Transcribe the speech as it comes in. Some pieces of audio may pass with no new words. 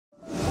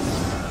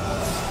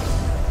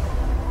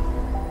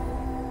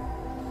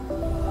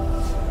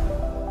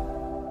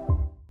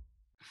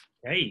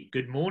Hey,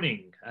 good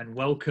morning and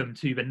welcome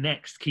to the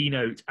next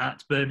keynote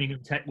at Birmingham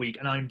Tech Week.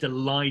 And I'm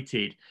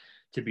delighted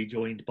to be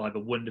joined by the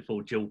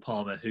wonderful Jill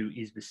Palmer, who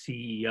is the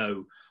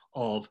CEO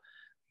of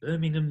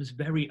Birmingham's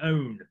very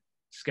own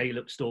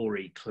scale-up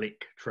story,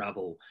 Click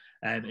Travel.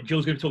 And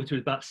Jill's going to talk to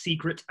us about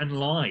secret and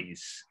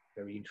lies.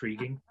 Very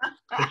intriguing.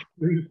 The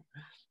truth,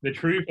 the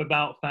truth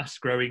about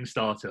fast-growing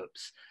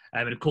startups.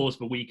 And of course,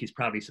 the week is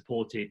proudly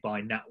supported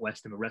by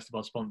NatWest and the rest of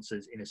our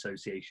sponsors in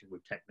association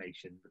with Tech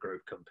Nation, the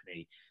Growth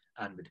Company,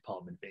 and the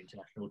Department for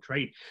International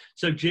Trade.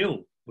 So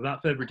Jill,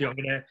 without further ado, I'm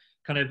going to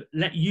kind of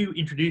let you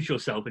introduce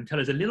yourself and tell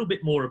us a little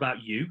bit more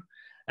about you,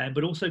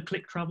 but also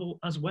Click Travel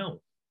as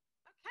well.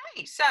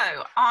 Okay, so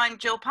I'm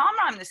Jill Palmer.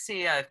 I'm the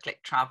CEO of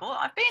Click Travel.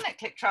 I've been at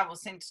Click Travel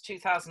since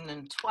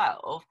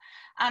 2012,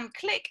 and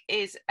Click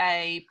is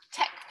a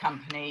tech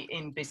company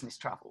in business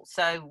travel.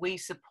 So we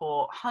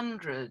support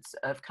hundreds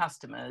of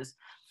customers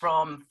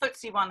from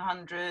FTSE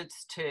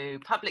 100s to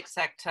public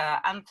sector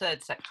and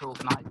third sector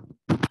organisations.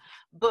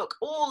 Book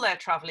all their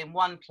travel in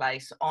one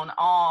place on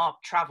our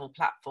travel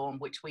platform,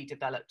 which we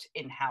developed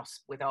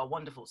in-house with our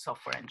wonderful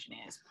software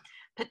engineers.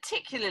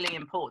 Particularly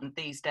important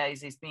these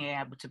days is being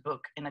able to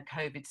book in a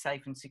COVID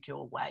safe and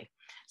secure way.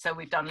 So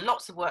we've done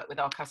lots of work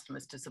with our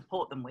customers to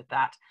support them with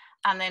that.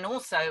 And then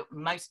also,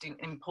 most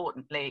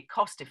importantly,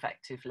 cost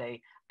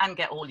effectively, and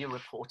get all your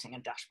reporting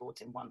and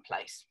dashboards in one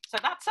place. So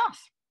that's us.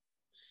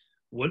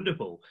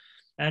 Wonderful.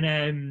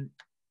 And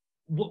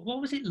what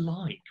was it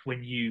like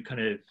when you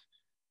kind of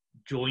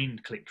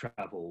joined Click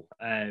Travel?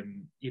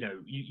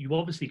 You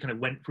obviously kind of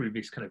went through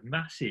this kind of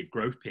massive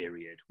growth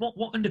period.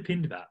 What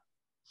underpinned that?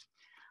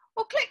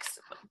 Well, Click's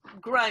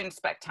grown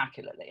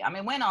spectacularly. I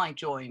mean, when I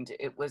joined,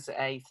 it was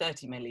a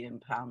 £30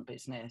 million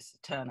business,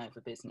 turnover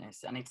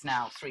business, and it's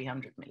now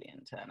 300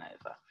 million turnover.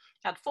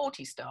 It had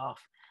 40 staff,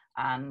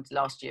 and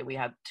last year we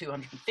had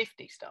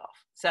 250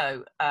 staff.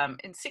 So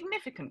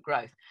insignificant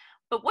growth.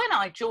 But when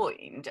I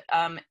joined,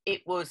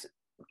 it was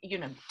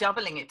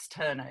doubling its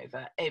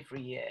turnover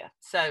every year.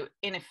 So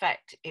in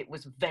effect, it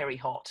was very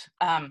hot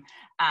and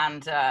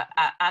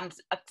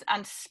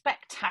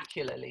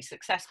spectacularly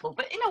successful.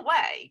 But in a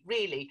way,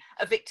 really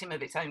a victim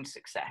of its own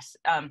success.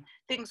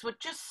 Things were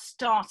just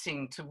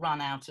starting to run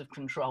out of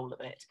control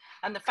of it,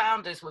 and the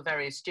founders were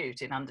very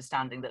astute in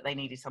understanding that they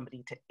needed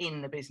somebody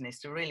in the business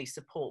to really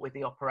support with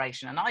the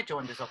operation. And I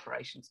joined as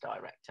operations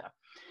director.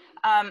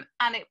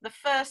 The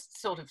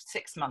first sort of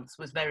 6 months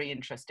was very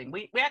interesting.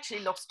 We actually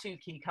lost 2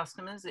 key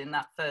customers in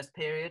that first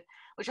period,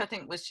 which I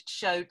think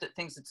showed that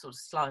things had sort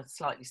of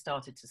slightly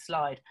started to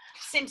slide.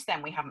 Since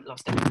then, we haven't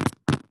lost any.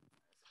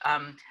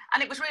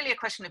 And it was really a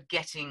question of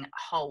getting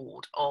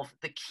hold of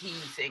the key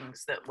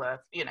things that were,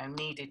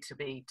 needed to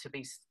be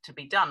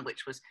done,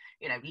 which was,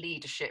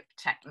 leadership,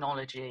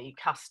 technology,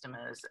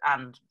 customers,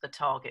 and the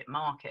target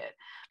market.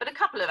 But a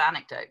couple of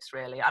anecdotes,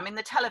 really. I mean,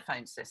 the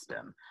telephone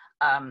system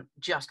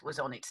just was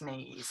on its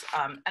knees,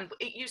 and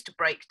it used to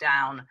break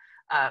down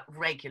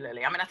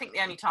regularly. I mean, I think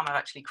the only time I've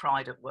actually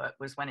cried at work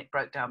was when it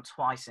broke down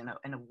twice in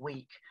a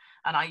week.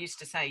 And I used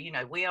to say,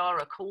 we are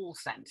a call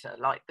center,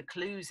 like the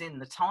clues in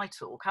the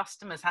title.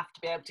 Customers have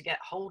to be able to get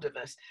hold of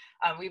us.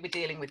 We were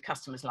dealing with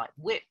customers like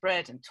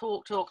Whitbread and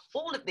TalkTalk.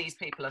 All of these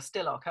people are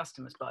still our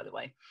customers, by the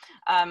way.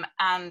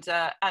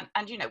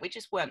 We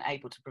just weren't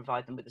able to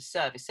provide them with a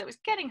service. So it was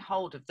getting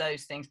hold of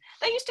those things.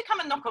 They used to come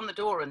and knock on the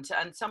door and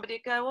somebody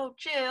would go, "Oh,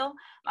 Jill."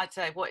 I'd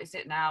say, "What is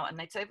it now?" And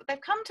they'd say, "They've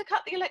come to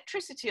cut the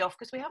electricity off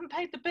because we haven't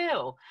paid the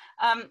bill."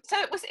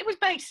 So it was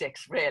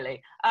basics,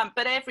 really.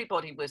 But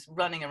everybody was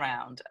running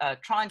around,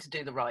 trying to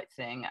do the right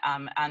thing,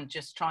 and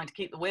just trying to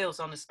keep the wheels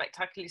on a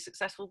spectacularly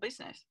successful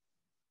business.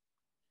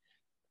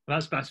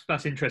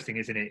 That's interesting,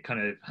 isn't it? Kind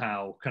of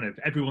how kind of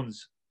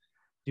everyone's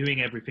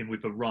doing everything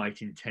with the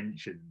right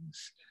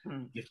intentions.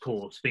 Of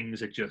course,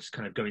 things are just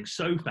kind of going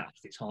so fast;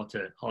 it's hard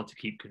to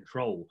keep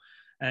control.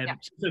 Yeah.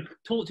 So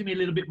talk to me a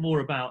little bit more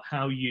about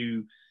how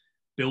you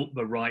built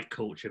the right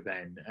culture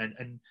then,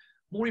 and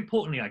more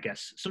importantly, I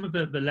guess, some of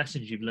the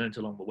lessons you've learned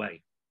along the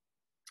way.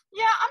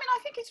 Yeah, I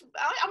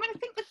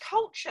think the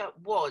culture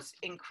was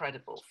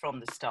incredible from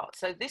the start.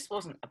 So this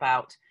wasn't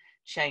about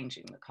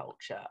changing the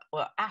culture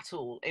at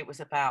all. It was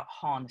about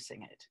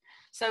harnessing it.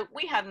 So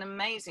we had an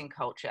amazing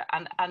culture,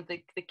 and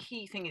the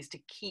key thing is to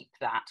keep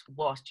that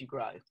whilst you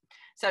grow.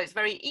 So it's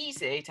very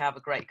easy to have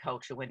a great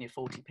culture when you're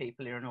 40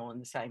 people, you're all in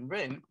the same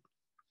room.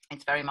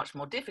 It's very much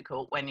more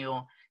difficult when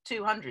you're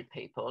 200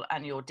 people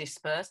and you're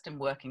dispersed and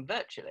working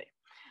virtually.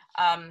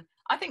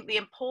 I think the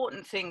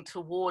important thing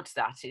towards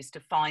that is to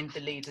find the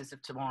leaders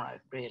of tomorrow,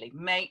 really.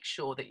 Make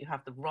sure that you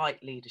have the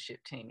right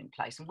leadership team in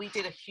place. And we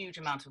did a huge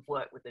amount of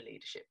work with the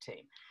leadership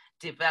team,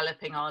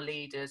 developing our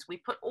leaders. We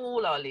put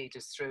all our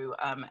leaders through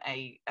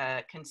a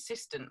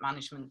consistent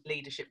management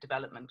leadership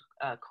development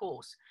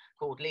course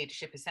called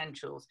Leadership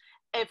Essentials.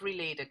 Every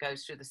leader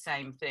goes through the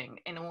same thing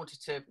in order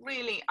to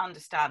really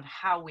understand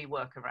how we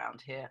work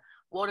around here.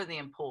 What are the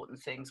important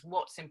things?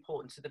 What's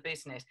important to the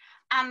business?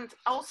 And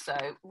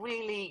also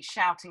really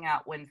shouting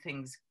out when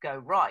things go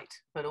right,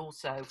 but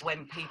also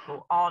when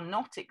people are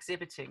not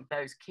exhibiting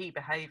those key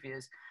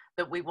behaviours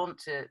that we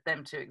want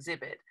them to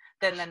exhibit,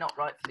 then they're not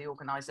right for the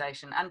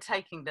organisation, and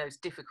taking those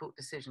difficult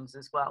decisions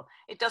as well.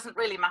 It doesn't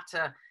really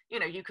matter, you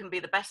know, you can be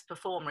the best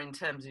performer in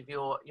terms of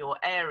your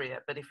area,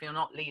 but if you're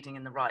not leading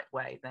in the right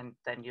way, then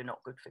you're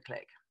not good for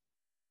Click.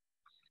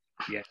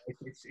 Yeah,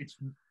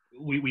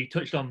 we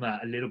touched on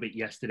that a little bit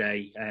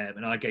yesterday,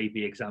 and I gave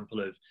the example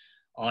of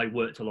I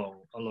worked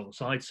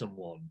alongside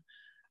someone,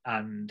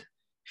 and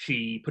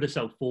she put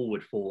herself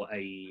forward for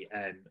a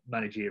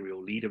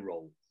managerial leader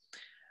role.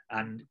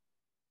 And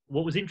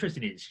what was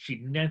interesting is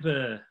she'd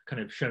never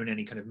kind of shown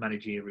any kind of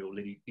managerial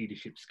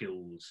leadership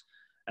skills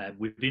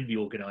within the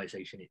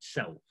organisation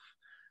itself.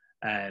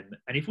 And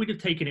if we'd have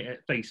taken it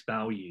at face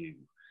value,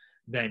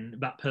 then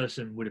that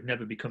person would have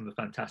never become the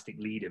fantastic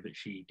leader that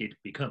she did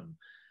become.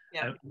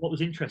 Yeah. What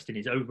was interesting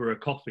is over a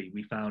coffee,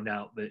 we found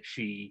out that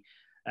she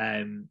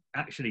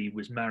actually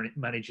was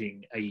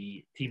managing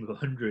a team of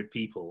 100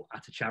 people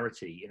at a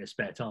charity in her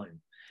spare time.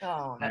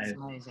 Oh, that's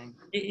amazing.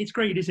 It's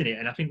great, isn't it?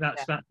 And I think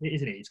that's that,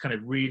 isn't it? It's kind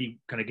of really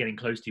kind of getting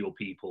close to your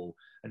people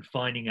and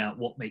finding out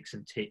what makes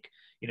them tick,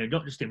 you know,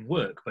 not just in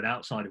work, but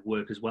outside of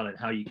work as well, and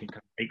how you can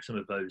kind of take some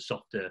of those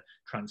softer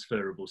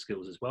transferable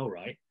skills as well,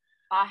 right?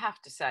 I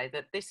have to say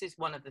that this is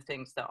one of the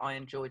things that I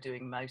enjoy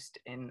doing most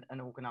in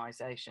an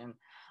organisation.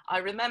 I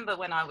remember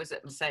when I was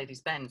at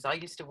Mercedes-Benz, I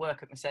used to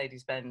work at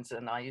Mercedes-Benz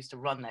and I used to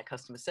run their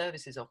customer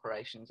services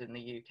operations in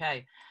the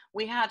UK.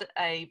 We had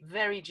a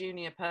very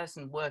junior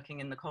person working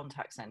in the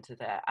contact centre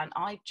there, and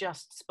I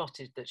just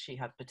spotted that she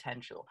had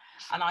potential.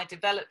 And I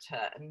developed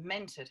her and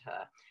mentored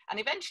her. And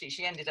eventually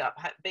she ended up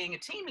being a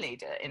team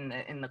leader in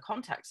the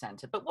contact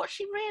centre. But what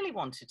she really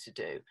wanted to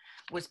do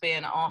was be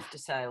an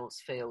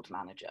after-sales field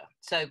manager.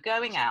 So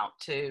going out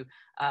to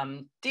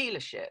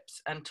dealerships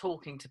and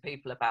talking to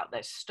people about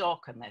their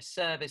stock and their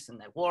service and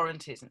their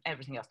warranties and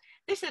everything else.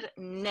 This had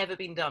never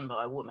been done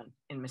by a woman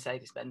in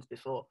Mercedes-Benz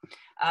before.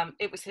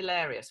 It was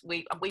hilarious.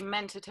 We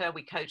mentored her,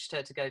 we coached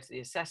her to go to the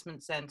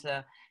assessment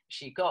centre.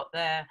 She got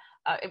there.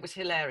 It was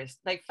hilarious.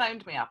 They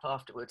phoned me up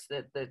afterwards,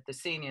 the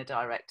senior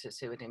directors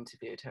who had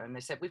interviewed her, and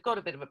they said, we've got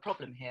a bit of a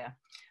problem here.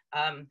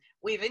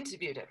 We've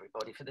interviewed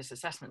everybody for this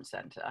assessment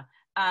centre,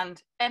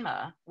 and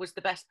Emma was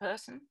the best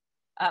person.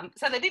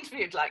 So they'd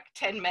interviewed like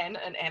 10 men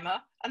and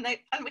Emma, and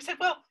we said,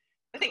 well,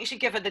 I think you should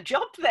give her the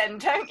job then,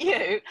 don't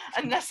you?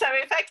 And so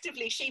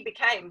effectively she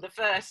became the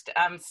first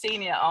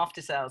senior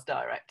after sales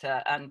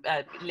director and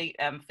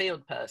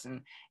field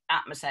person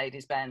at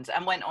Mercedes-Benz,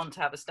 and went on to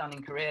have a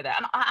stunning career there.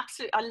 And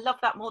I love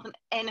that more than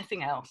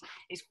anything else,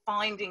 is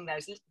finding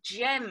those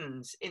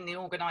gems in the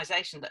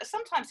organisation that are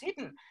sometimes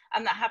hidden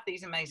and that have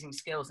these amazing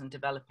skills, and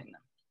developing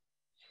them.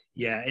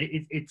 Yeah,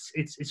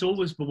 it's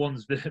always the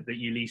ones that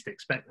you least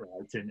expect,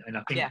 right? And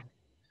I think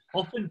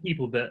often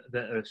people that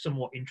are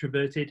somewhat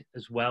introverted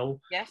as well,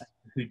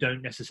 who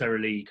don't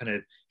necessarily kind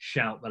of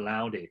shout the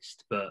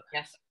loudest, but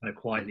kind of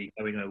quietly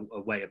going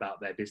away about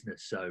their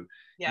business. So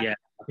I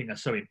think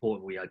that's so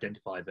important we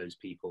identify those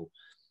people.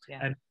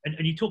 And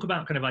you talk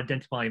about kind of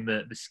identifying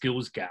the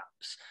skills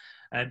gaps.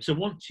 So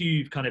once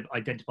you've kind of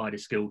identified a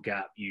skill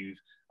gap, you've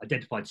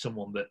identified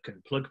someone that can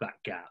plug that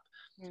gap.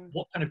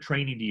 What kind of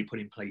training do you put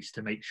in place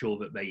to make sure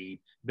that they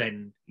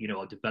then, you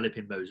know, are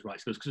developing those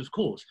right skills? Because of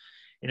course,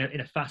 in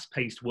a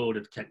fast-paced world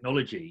of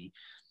technology,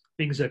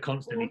 things are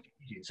constantly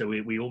changing. So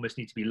we almost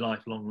need to be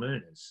lifelong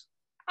learners.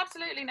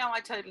 Absolutely. No, I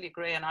totally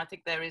agree. And I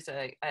think there is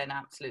an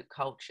absolute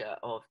culture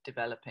of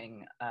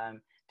development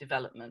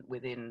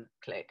within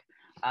Click.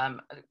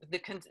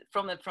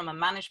 From a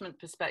management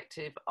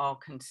perspective, our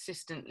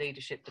consistent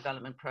leadership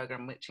development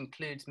program, which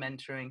includes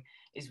mentoring,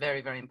 is very,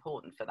 very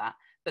important for that.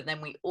 But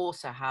then we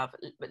also have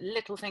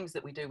little things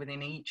that we do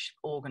within each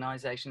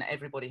organisation.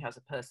 Everybody has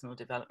a personal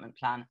development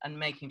plan, and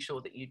making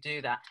sure that you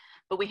do that.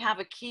 But we have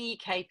a key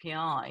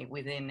KPI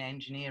within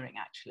engineering,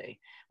 actually,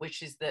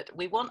 which is that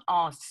we want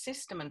our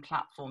system and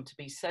platform to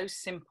be so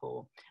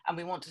simple, and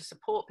we want to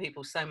support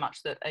people so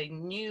much that a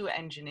new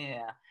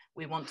engineer,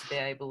 we want to be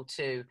able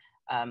to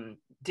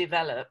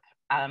develop,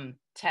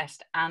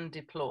 test and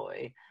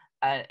deploy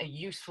a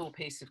useful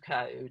piece of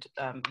code,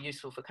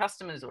 useful for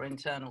customers or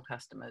internal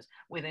customers,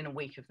 within a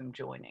week of them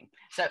joining.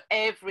 So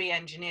every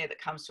engineer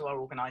that comes to our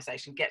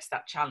organisation gets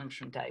that challenge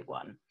from day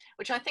one,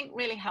 which I think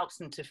really helps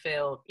them to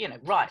feel, you know,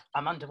 right,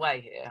 I'm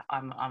underway here,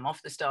 I'm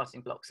off the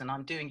starting blocks, and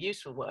I'm doing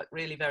useful work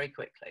really very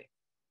quickly.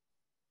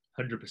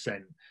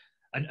 100%.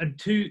 And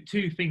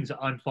two things that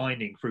I'm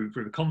finding through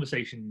the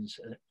conversations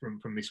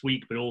from this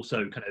week, but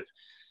also kind of,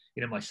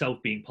 you know, myself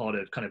being part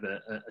of kind of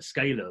a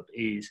scale up,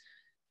 is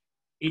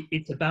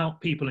it's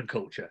about people and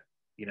culture.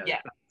 You know,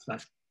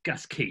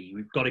 that's key.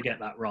 We've got to get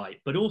that right.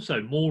 But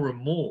also more and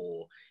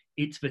more,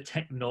 it's the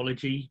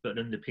technology that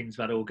underpins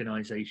that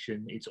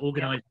organisation. It's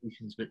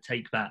organisations that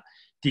take that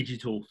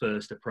digital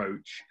first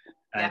approach.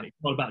 It's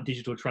not about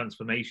digital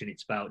transformation.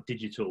 It's about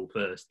digital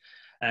first.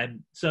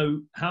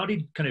 So how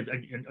did kind of,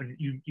 and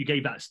you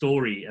gave that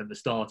story at the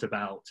start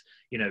about,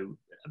 you know,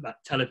 that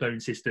telephone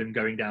system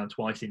going down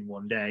twice in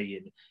one day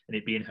and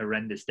it being a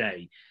horrendous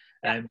day.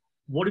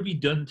 what have you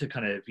done to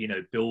kind of,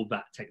 build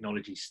that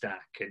technology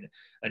stack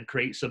and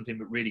create something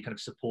that really kind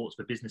of supports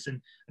the business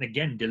and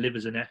again,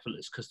 delivers an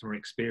effortless customer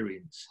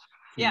experience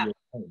for your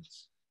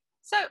clients?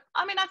 So,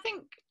 I mean, I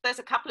think there's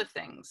a couple of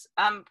things.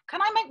 Can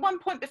I make one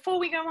point before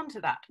we go on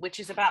to that, which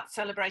is about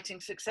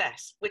celebrating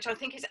success, which I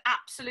think is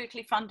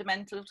absolutely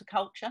fundamental to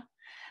culture.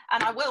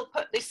 And I will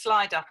put this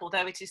slide up,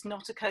 although it is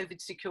not a COVID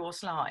secure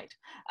slide,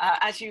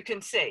 as you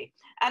can see.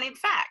 And in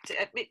fact,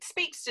 it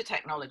speaks to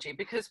technology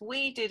because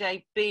we did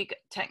a big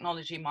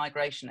technology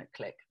migration at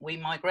Click. We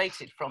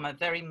migrated from a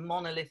very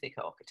monolithic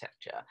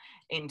architecture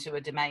into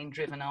a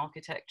domain-driven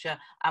architecture,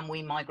 and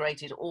we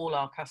migrated all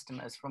our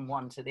customers from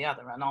one to the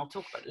other. And I'll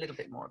talk a little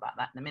bit more about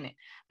that in a minute.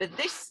 But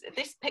this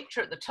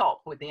picture at the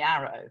top with the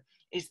arrow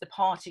is the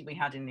party we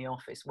had in the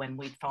office when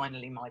we'd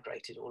finally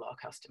migrated all our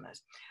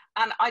customers.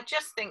 And I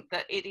just think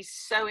that it is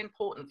so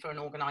important for an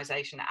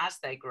organization as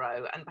they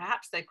grow, and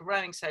perhaps they're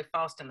growing so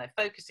fast and they're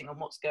focusing on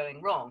what's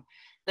going wrong,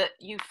 that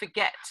you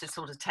forget to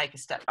sort of take a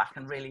step back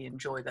and really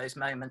enjoy those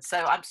moments. So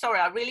I'm sorry,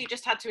 I really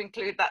just had to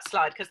include that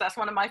slide because that's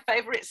one of my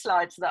favorite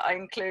slides that I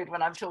include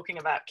when I'm talking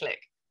about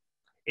Click.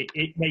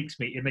 It makes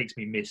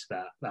me miss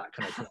that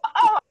kind of thing.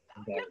 Oh,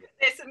 look at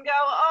this and go,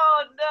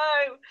 oh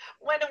no,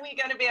 when are we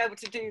going to be able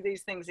to do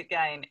these things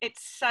again?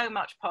 It's so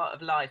much part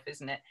of life,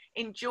 isn't it?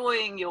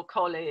 Enjoying your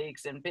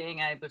colleagues and being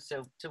able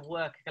to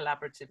work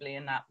collaboratively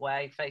in that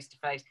way, face to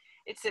face.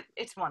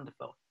 It's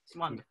wonderful. It's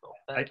wonderful.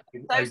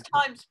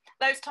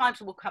 Those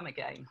times will come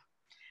again.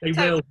 They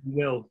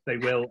will.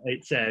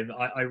 It's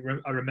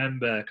I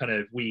remember kind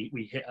of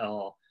we hit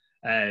our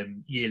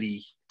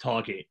yearly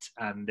target,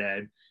 and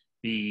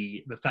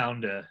the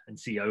founder and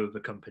CEO of the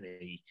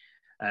company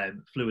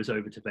flew us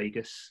over to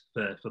Vegas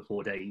for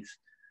 4 days,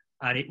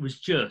 and it was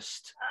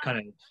just kind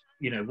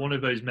of one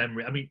of those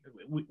memories. I mean,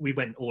 we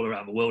went all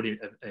around the world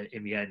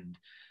in the end,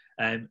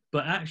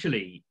 but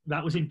actually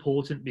that was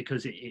important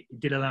because it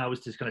did allow us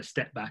to kind of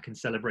step back and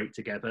celebrate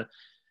together.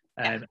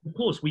 Of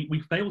course,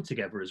 we failed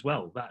together as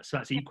well.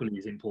 That's equally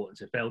as important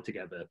to fail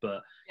together.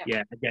 But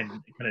yeah,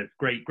 again, kind of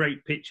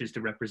great pictures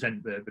to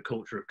represent the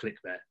culture of Click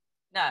there.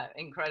 No,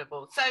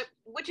 incredible. So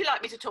would you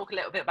like me to talk a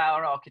little bit about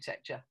our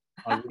architecture?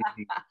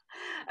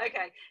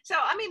 Okay, so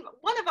I mean,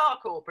 one of our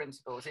core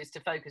principles is to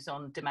focus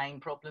on domain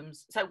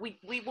problems. So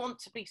we want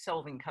to be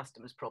solving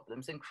customers'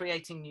 problems and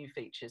creating new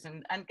features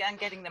and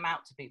getting them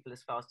out to people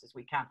as fast as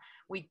we can.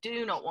 We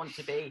do not want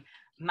to be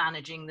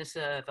managing the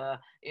server,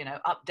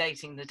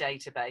 updating the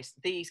database,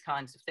 these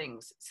kinds of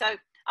things. So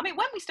I mean,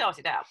 when we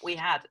started out, we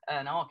had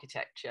an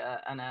architecture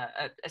and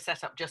a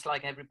setup just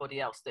like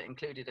everybody else that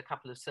included a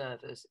couple of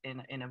servers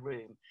in a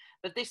room.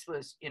 But this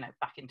was,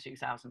 back in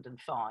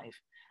 2005.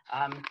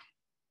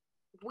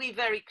 We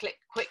very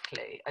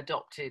quickly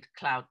adopted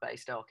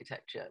cloud-based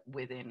architecture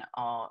within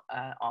our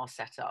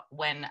setup.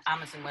 When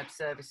Amazon Web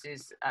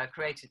Services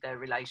created their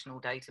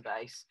relational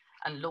database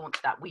and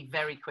launched that, we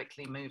very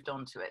quickly moved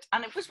on to it.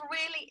 And it was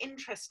really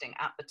interesting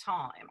at the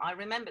time. I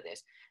remember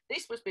this.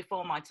 This was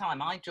before my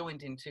time. I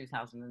joined in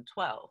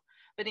 2012.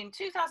 But in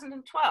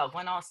 2012,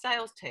 when our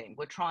sales team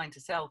were trying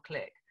to sell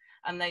Click,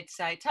 and they'd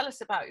say, tell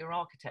us about your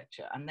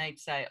architecture. And they'd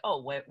say,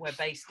 oh, we're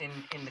based in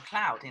the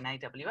cloud in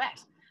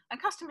AWS.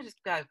 And customers would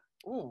go,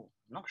 oh,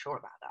 not sure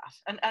about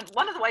that. And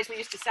one of the ways we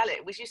used to sell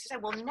it was used to say,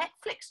 well,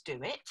 Netflix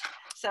do it.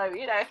 So,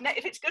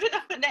 if it's good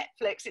enough for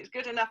Netflix, it's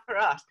good enough for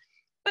us.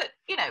 But,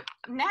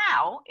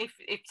 now if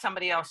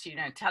somebody asks you,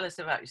 tell us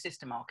about your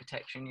system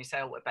architecture and you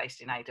say, oh, we're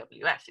based in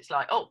AWS, it's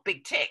like, oh,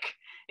 big tick,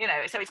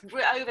 so it's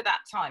over that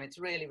time, it's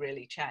really,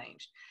 really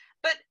changed.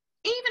 But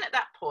even at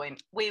that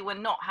point, we were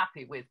not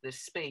happy with the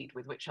speed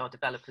with which our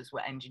developers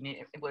were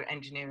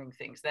engineering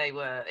things.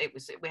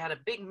 We had a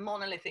big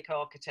monolithic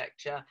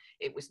architecture.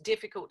 It was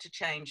difficult to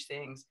change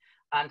things,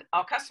 and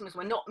our customers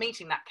were not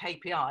meeting that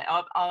KPI.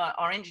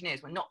 Our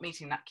engineers were not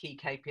meeting that key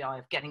KPI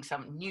of getting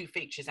some new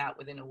features out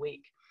within a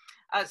week.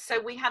 So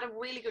we had a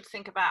really good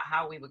think about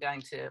how we were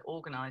going to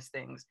organize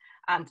things,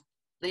 and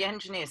the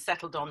engineers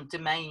settled on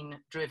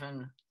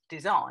domain-driven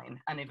design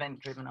and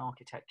event-driven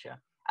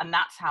architecture. And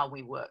that's how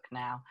we work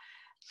now.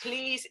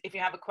 Please, if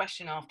you have a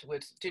question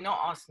afterwards, do not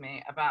ask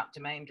me about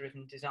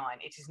domain-driven design.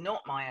 It is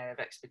not my area of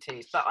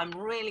expertise, but I'm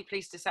really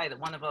pleased to say that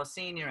one of our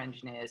senior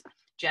engineers,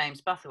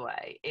 James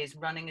Buthaway, is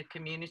running a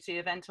community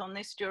event on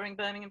this during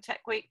Birmingham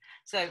Tech Week.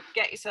 So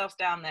get yourselves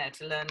down there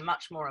to learn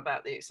much more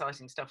about the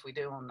exciting stuff we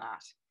do on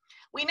that.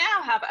 We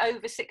now have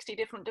over 60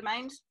 different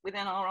domains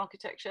within our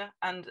architecture,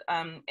 and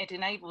it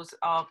enables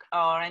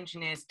our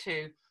engineers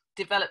to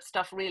develop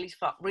stuff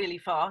really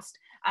fast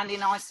and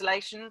in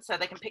isolation, so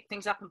they can pick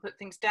things up and put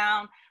things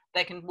down.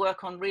 They can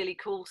work on really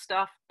cool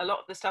stuff. A lot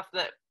of the stuff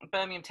that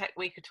Birmingham Tech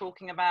Week are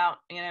talking about,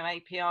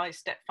 APIs,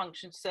 step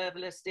functions,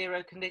 serverless,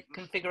 zero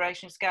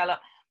configuration, scale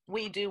up.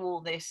 We do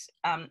all this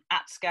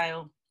at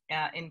scale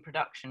in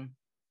production.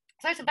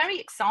 So it's a very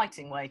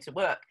exciting way to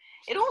work.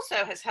 It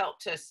also has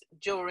helped us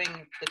during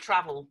the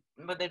travel,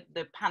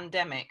 the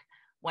pandemic,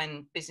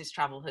 when business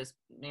travel has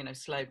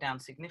slowed down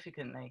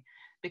significantly,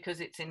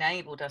 because it's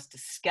enabled us to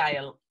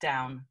scale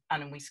down,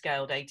 and we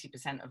scaled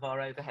 80% of our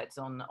overheads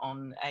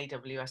on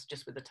AWS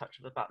just with the touch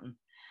of a button.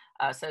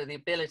 So the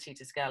ability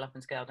to scale up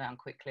and scale down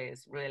quickly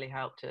has really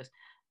helped us.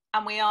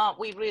 And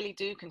we really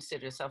do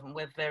consider ourselves, and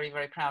we're very,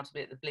 very proud to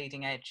be at the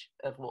bleeding edge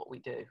of what we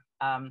do.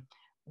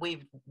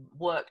 We've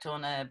worked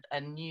on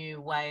a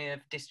new way of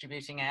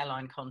distributing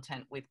airline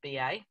content with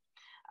BA,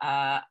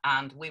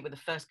 and we were the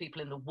first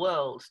people in the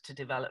world to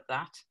develop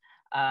that,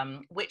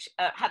 which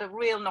had a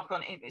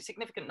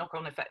significant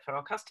knock-on effect for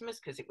our customers,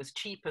 because it was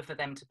cheaper for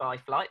them to buy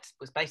flights,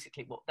 was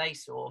basically what they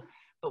saw.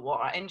 But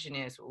what our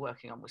engineers were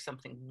working on was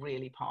something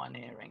really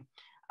pioneering.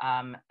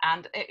 And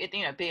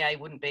BA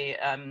would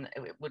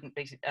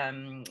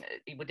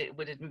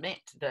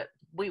admit that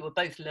we were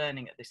both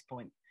learning at this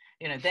point.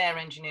 Their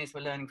engineers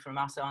were learning from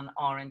us, and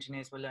our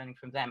engineers were learning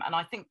from them. And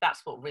I think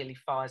that's what really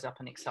fires up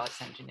and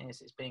excites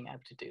engineers, is being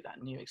able to do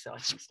that new,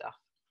 exciting stuff.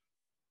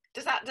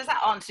 Does that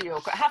answer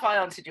have I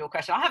answered your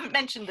question? I haven't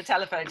mentioned the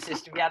telephone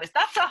system yet.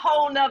 That's a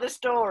whole nother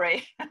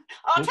story.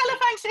 Our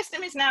telephone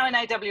system is now in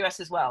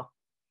AWS as well.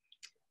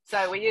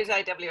 So we use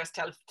AWS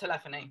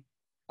telephony.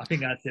 I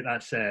think that's it.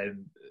 That's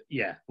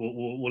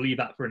we'll leave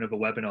that for another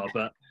webinar.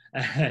 But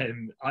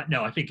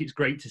I think it's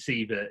great to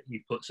see that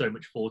you've put so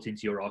much thought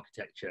into your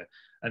architecture,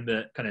 and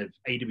that kind of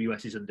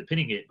AWS is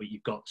underpinning it, but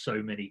you've got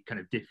so many kind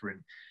of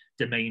different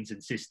domains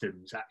and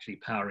systems actually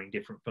powering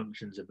different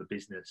functions of the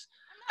business.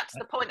 And that's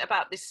the point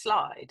about this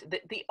slide.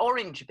 The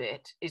orange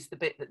bit is the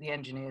bit that the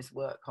engineers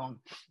work on.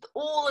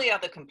 All the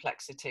other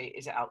complexity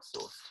is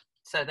outsourced,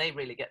 so they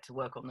really get to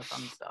work on the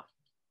fun stuff.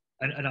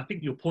 And I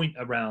think your point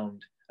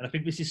around, and I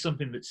think this is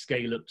something that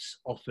scale-ups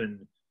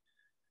often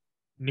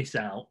miss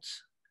out,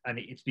 and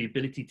it's the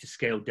ability to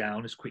scale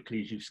down as quickly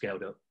as you've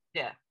scaled up.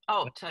 Yeah.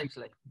 Oh,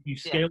 totally. If you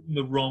scale in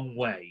the wrong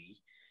way,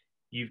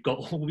 you've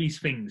got all these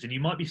things, and you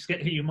might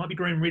be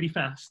growing really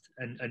fast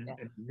and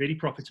really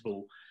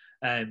profitable,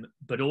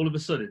 but all of a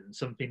sudden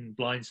something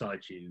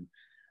blindsides you,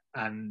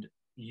 and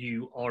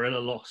you are at a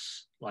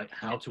loss, like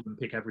how to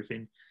unpick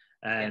everything.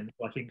 I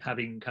think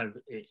having kind of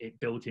it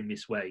built in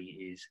this way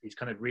is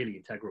kind of really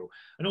integral,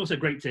 and also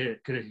great to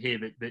kind of hear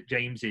that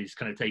James is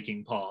kind of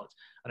taking part.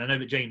 And I know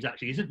that James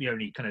actually isn't the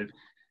only kind of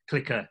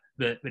clicker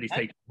that is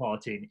taking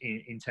part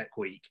in Tech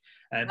Week.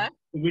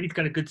 Really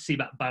kind of good to see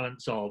that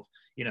balance of,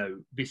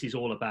 this is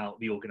all about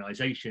the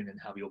organisation and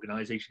how the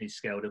organisation is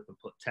scaled up and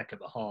put tech at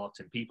the heart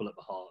and people at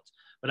the heart,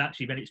 but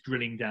actually then it's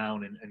drilling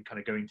down and kind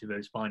of going to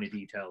those finer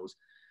details.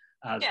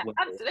 Well.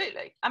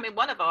 Absolutely. I mean,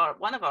 one of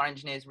our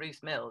engineers, Ruth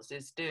Mills,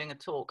 is doing a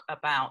talk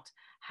about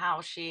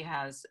how she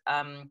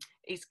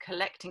is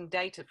collecting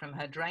data from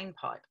her drain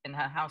pipe in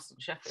her house in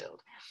Sheffield,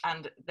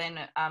 and then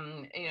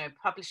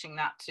publishing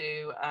that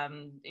to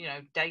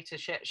data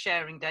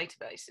sharing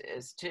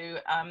databases to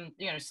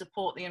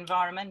support the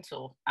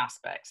environmental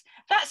aspects.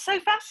 That's so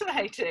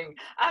fascinating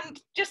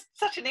and just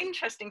such an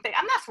interesting thing.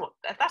 And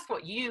that's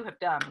what you have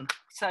done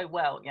so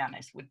well,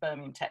 Yanis, with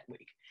Birmingham Tech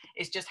Week.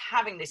 Is just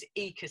having this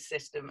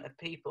ecosystem of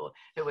people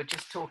who are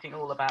just talking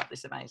all about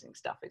this amazing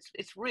stuff.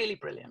 It's really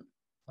brilliant.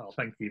 Oh,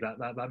 thank you.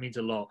 That means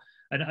a lot.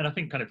 And I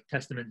think kind of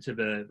testament to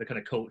the kind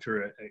of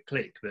culture at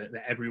Click, that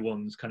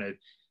everyone's kind of,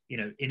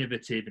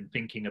 innovative and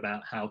thinking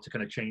about how to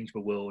kind of change the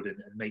world and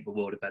make the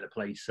world a better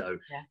place. So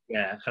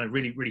kind of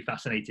really, really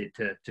fascinated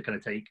to kind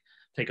of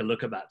take a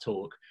look at that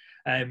talk.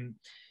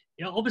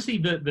 Obviously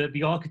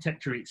the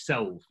architecture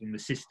itself and the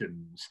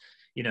systems,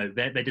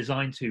 they're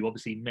designed to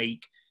obviously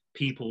make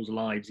people's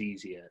lives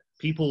easier,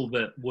 people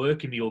that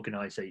work in the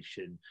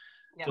organization,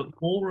 but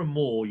more and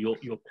more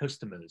your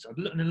customers. I'd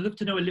love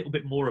to know a little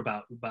bit more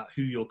about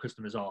who your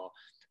customers are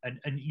and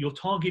your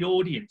target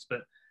audience,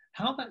 but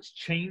how that's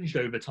changed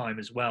over time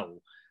as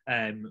well,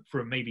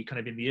 from maybe kind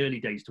of in the early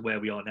days to where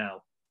we are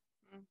now.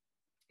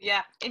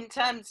 Yeah, in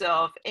terms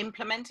of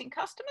implementing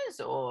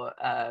customers, or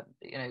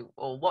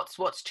or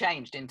what's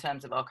changed in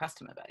terms of our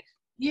customer base.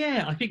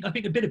 Yeah, I think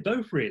a bit of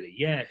both, really.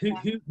 Yeah,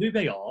 who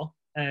they are.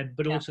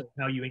 But also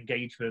how you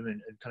engage them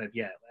and kind of,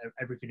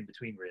 everything in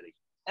between, really.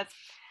 That's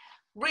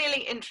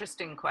really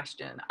interesting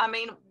question. I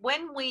mean,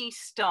 when we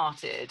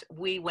started,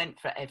 we went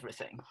for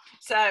everything.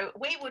 So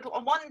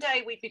one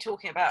day we'd be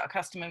talking about a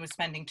customer was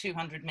spending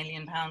 £200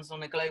 million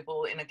in a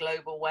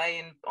global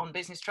way on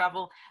business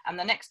travel. And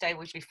the next day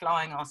we'd be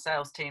flying our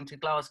sales team to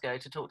Glasgow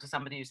to talk to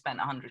somebody who spent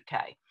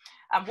 100K.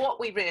 And what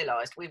we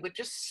realized, we were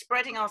just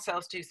spreading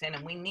ourselves too thin,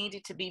 and we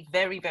needed to be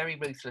very, very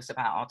ruthless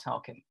about our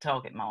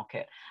target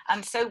market.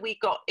 And so we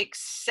got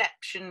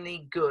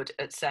exceptionally good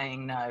at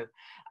saying no.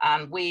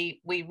 And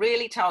we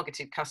really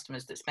targeted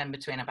customers that spend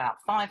between about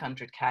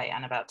 500K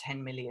and about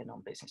 10 million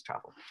on business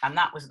travel. And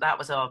that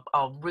was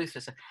our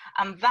ruthless.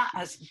 And that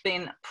has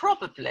been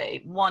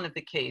probably one of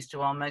the keys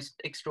to our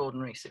most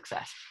extraordinary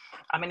success.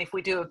 I mean, if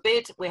we do a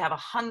bid, we have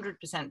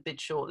 100% bid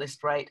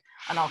shortlist rate,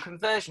 and our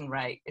conversion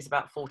rate is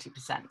about 40%.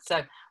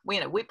 So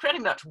we pretty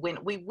much win.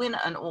 We win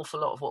an awful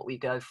lot of what we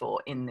go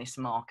for in this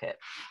market.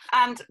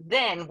 And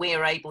then we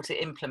are able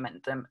to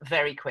implement them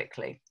very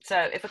quickly. So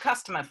if a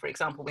customer, for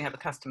example, we have a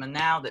customer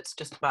now that's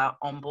just about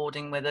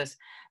onboarding with us, customers.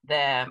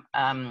 Their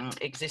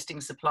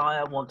existing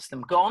supplier wants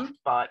them gone,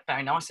 by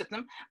very nice of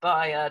them,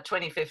 by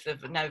 25th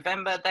of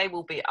November. They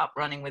will be up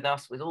running with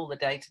us with all the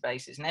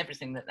databases and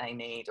everything that they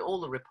need, all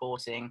the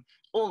reporting,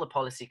 all the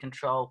policy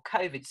control,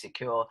 COVID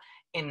secure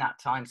in that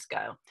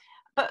timescale.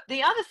 But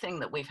the other thing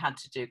that we've had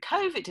to do,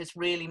 COVID has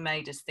really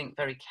made us think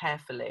very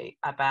carefully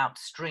about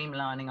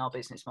streamlining our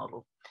business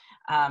model.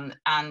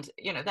 And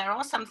you know, there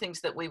are some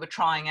things that we were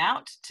trying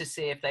out to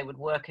see if they would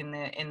work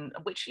in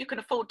which you can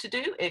afford to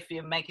do if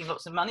you're making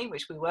lots of money,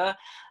 which we were,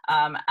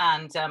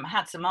 and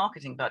had some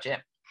marketing budget.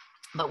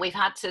 But we've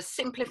had to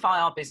simplify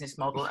our business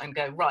model and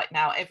go, right,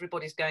 now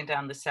everybody's going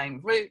down the same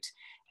route.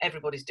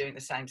 Everybody's doing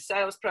the same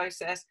sales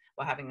process.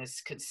 We're having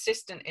this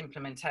consistent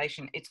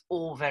implementation. It's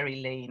all very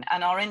lean.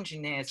 And our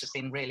engineers have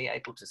been really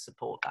able to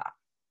support that.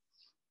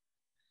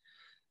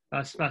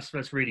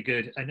 That's really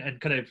good. And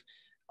kind of,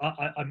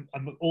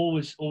 I'm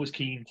always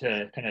keen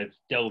to kind of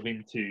delve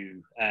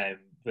into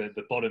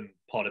the bottom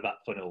part of that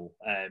funnel,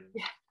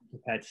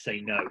 prepared to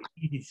say no.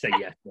 You need to say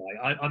yes,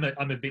 right?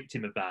 I'm a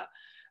victim of that.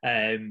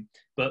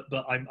 But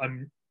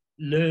I'm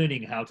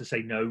learning how to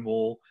say no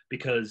more,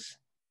 because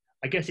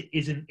I guess it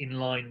isn't in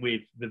line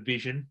with the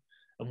vision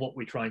and what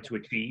we're trying to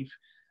achieve.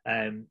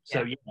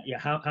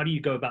 How do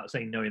you go about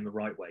saying no in the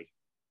right way?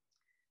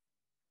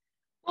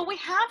 Well, we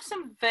have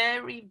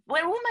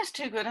we're almost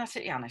too good at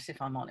it, Yanis,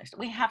 if I'm honest.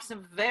 We have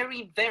some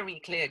very, very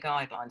clear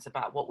guidelines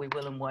about what we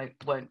will and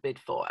won't bid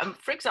for. And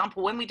for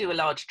example, when we do a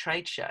large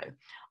trade show,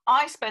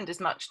 I spend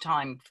as much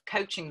time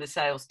coaching the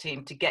sales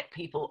team to get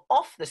people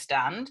off the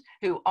stand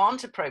who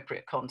aren't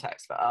appropriate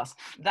contacts for us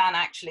than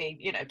actually,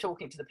 you know,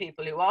 talking to the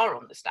people who are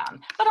on the stand.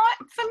 But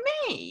for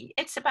me,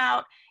 it's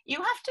about, you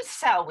have to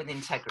sell with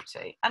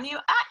integrity, and you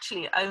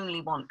actually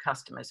only want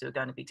customers who are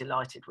going to be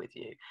delighted with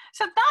you.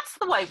 So that's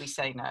the way we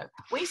say no.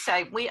 We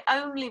say we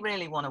only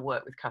really want to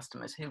work with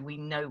customers who we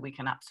know we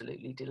can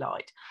absolutely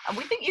delight. And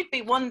we think you'd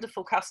be a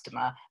wonderful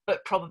customer,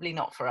 but probably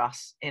not for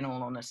us, in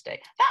all honesty.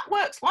 That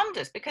works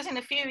wonders, because in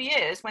a few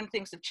years when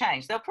things have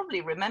changed, they'll probably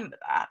remember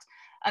that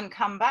and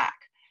come back.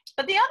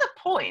 But the other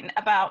point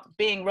about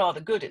being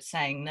rather good at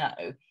saying no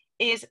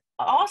is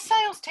our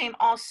sales team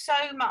are so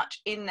much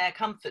in their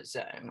comfort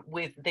zone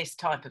with this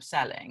type of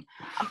selling.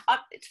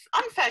 It's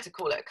unfair to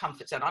call it a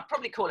comfort zone. I'd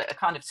probably call it a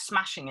kind of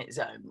smashing it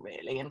zone,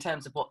 really, in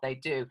terms of what they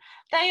do.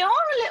 They are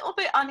a little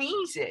bit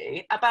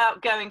uneasy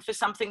about going for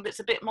something that's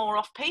a bit more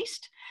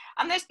off-piste.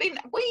 And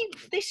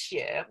this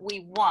year,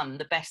 we won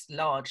the best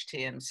large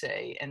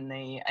TMC in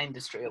the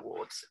industry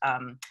awards,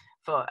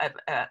 at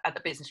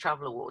the Business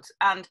Travel Awards,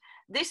 and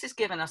this has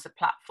given us a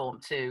platform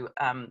to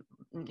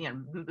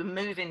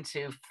move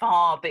into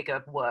far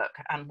bigger work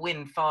and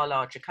win far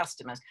larger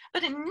customers.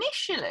 But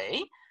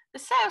initially, the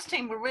sales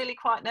team were really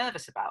quite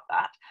nervous about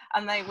that,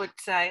 and they would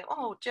say,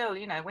 "Oh, Jill,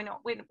 you know,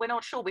 we're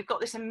not sure. We've got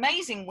this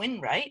amazing win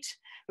rate.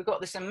 We've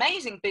got this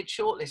amazing bid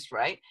shortlist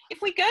rate.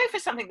 If we go for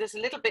something that's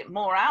a little bit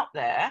more out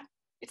there,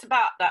 it's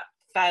about that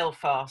fail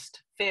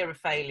fast, fear of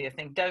failure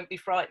thing. Don't be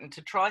frightened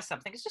to try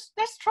something. It's just,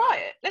 let's try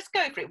it. Let's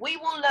go for it. We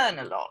will learn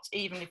a lot,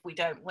 even if we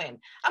don't win."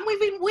 And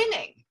we've been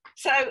winning.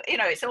 So, you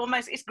know,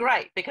 it's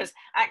great, because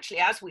actually,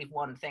 as we've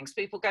won things,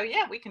 people go,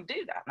 yeah, we can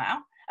do that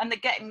now. And they're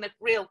getting the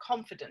real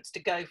confidence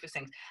to go for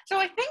things. So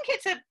I think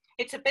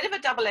it's a bit of a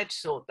double-edged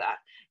sword, that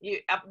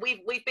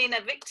we've been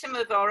a victim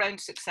of our own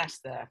success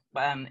there,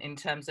 in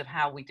terms of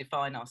how we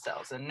define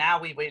ourselves. And now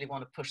we really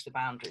want to push the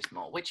boundaries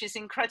more, which is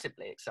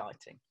incredibly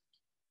exciting.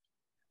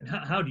 And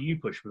how do you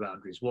push the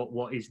boundaries?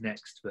 What is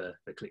next for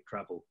Click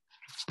Travel?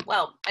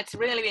 Well, it's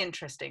really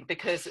interesting,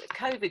 because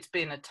COVID's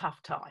been a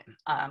tough time,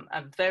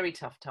 a very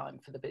tough time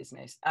for the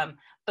business.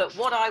 But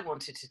what I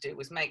wanted to do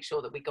was make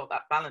sure that we got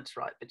that balance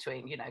right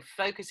between, you know,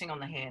 focusing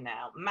on the here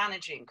now,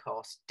 managing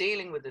costs,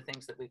 dealing with the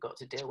things that we've got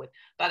to deal with,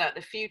 but at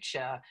the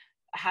future,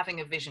 having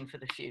a vision for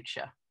the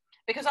future.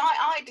 Because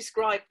I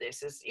describe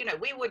this as, you know,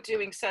 we were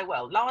doing so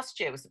well. Last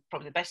year was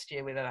probably the best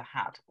year we've ever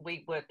had.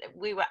 We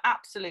were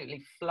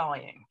absolutely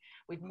flying.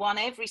 We'd won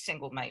every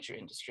single major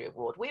industry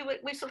award.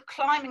 We're sort of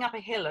climbing up a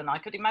hill, and I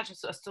could imagine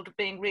sort of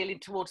being really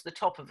towards the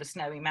top of a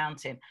snowy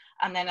mountain,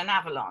 and then an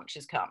avalanche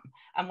has come,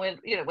 and we're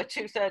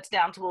 2/3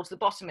 down towards the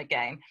bottom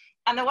again.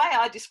 And the way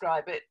I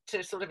describe it,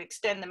 to sort of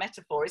extend the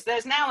metaphor, is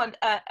there's now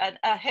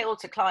a hill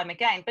to climb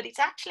again, but it's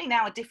actually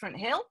now a different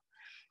hill,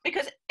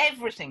 because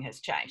everything has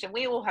changed, and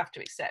we all have to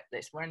accept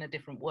this. We're in a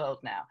different world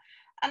now.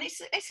 And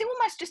it's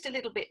almost just a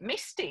little bit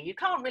misty. You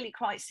can't really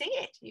quite see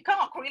it. You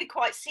can't really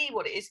quite see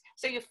what it is.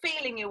 So you're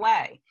feeling your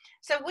way.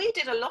 So we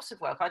did a lot of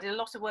work. I did a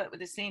lot of work with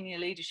the senior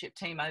leadership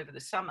team over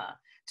the summer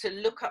to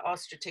look at our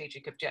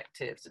strategic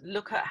objectives,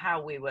 look at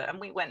how we were, and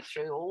we went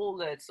through all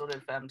the sort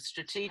of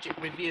strategic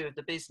review of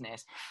the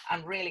business,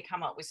 and really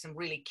come up with some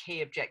really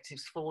key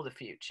objectives for the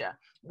future,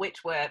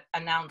 which we're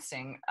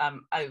announcing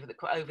over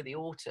the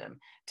autumn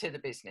to the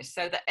business,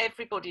 so that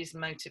everybody's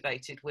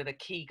motivated with a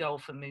key goal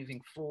for moving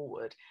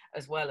forward,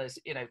 as well as,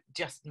 you know,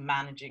 just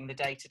managing the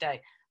day to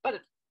day. But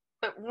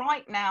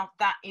right now,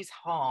 that is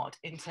hard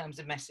in terms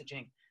of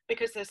messaging,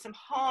 because there's some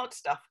hard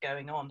stuff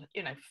going on,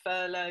 you know,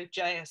 furlough,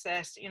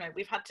 JSS, you know,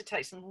 we've had to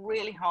take some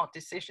really hard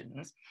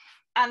decisions.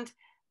 And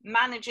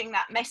managing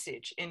that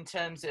message in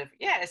terms of,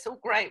 yeah, it's all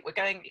great, we're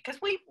going,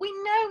 because we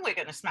know we're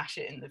going to smash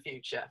it in the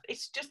future.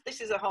 It's just,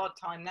 this is a hard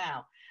time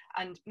now.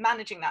 And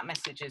managing that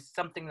message is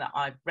something that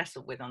I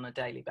wrestle with on a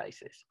daily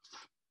basis.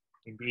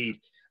 Indeed.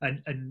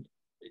 And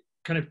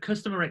kind of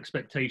customer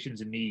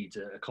expectations and needs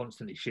are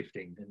constantly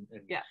shifting.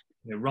 And yeah.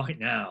 You know, right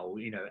now,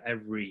 you know,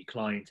 every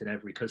client and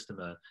every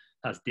customer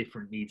has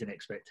different needs and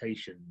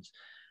expectations.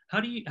 How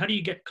do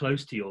you get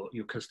close to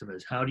your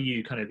customers? How do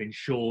you kind of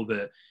ensure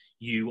that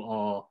you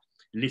are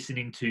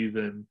listening to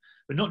them,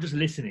 but not just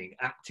listening,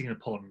 acting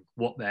upon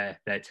what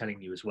they're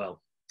telling you as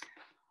well?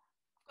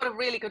 I've got a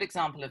really good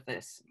example of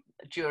this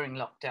during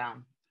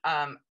lockdown.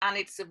 And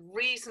it's a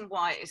reason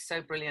why it's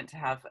so brilliant to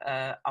have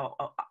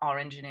our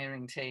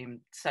engineering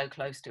team so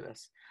close to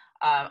us.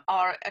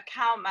 Our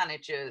account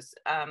managers,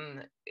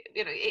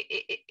 you know,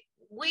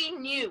 we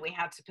knew we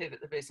had to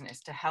pivot the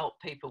business to help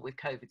people with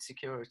COVID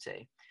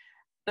security,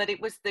 but it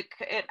was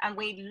and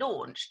we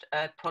launched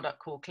a product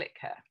called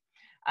ClickCare.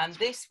 And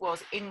this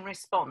was in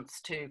response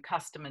to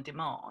customer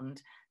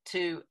demand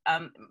to,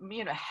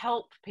 you know,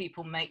 help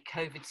people make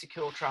COVID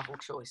secure travel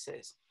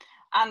choices.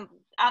 And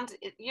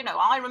you know,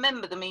 I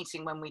remember the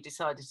meeting when we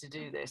decided to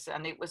do this,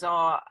 and it was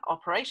our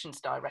operations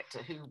director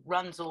who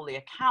runs all the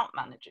account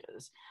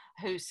managers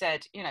who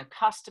said, you know,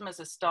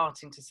 customers are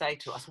starting to say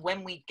to us,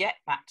 when we get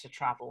back to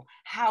travel,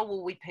 how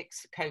will we pick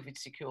COVID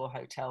secure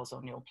hotels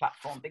on your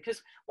platform?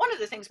 Because one of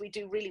the things we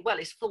do really well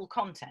is full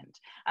content.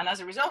 And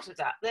as a result of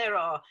that, there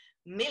are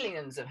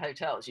millions of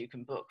hotels you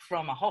can book,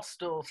 from a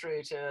hostel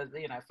through to,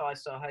 you know,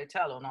 5-star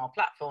hotel on our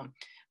platform.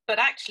 But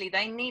actually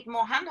they need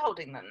more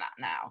handholding than that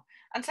now.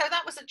 And so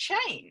that was a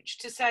change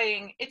to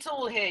saying, it's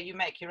all here, you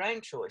make your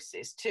own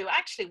choices, to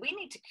actually, we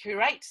need to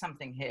curate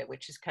something here,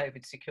 which is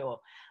COVID secure.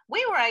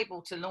 We were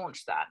able to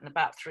launch that in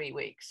about 3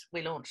 weeks.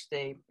 We launched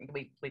the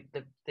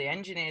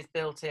engineers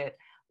built it.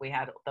 We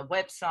had the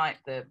website,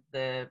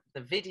 the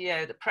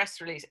video, the press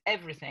release,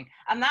 everything.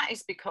 And that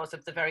is because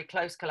of the very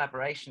close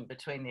collaboration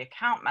between the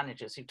account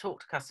managers who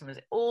talk to customers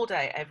all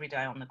day, every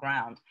day on the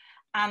ground,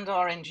 and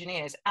our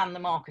engineers and the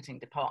marketing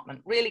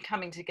department really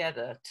coming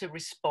together to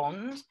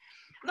respond.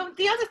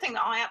 The other thing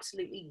that I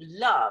absolutely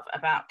love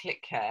about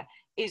ClickCare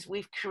is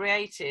we've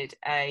created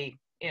a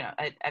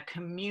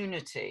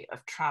community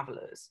of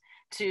travelers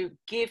to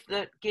give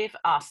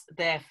us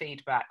their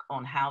feedback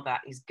on how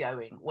that is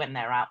going when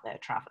they're out there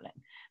traveling.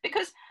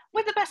 Because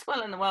with the best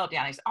will in the world,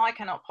 Yanis, I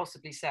cannot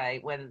possibly say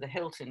whether the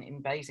Hilton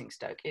in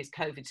Basingstoke is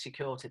COVID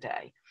secure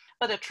today,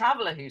 but a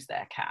traveler who's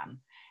there can.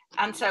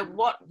 And so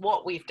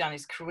what we've done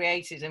is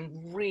created a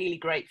really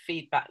great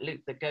feedback loop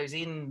that goes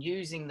in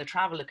using the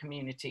traveller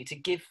community to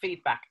give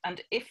feedback.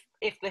 And if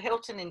the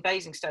Hilton in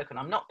Basingstoke, and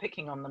I'm not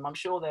picking on them, I'm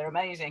sure they're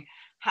amazing,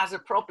 has a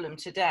problem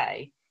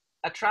today,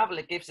 a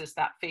traveller gives us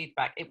that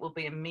feedback, it will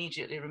be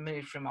immediately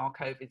removed from our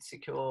COVID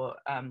secure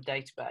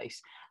database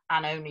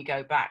and only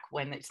go back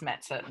when it's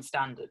met certain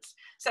standards.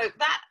 So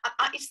that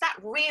it's that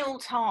real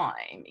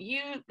time,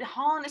 you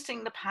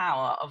harnessing the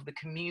power of the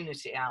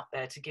community out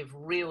there to give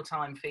real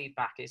time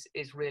feedback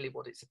is really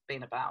what it's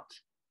been about.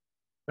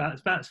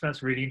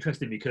 That's really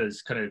interesting,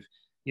 because kind of,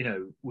 you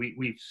know,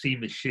 we've seen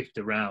the shift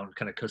around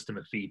kind of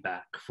customer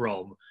feedback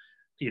from,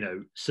 you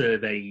know,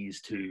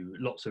 surveys to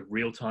lots of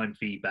real time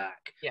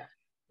feedback. Yeah.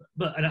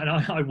 But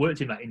I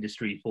worked in that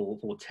industry for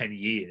 10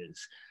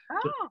 years. Oh.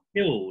 But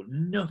still,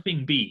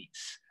 nothing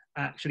beats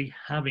actually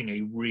having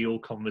a real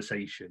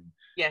conversation.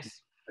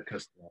 Yes. With a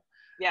customer.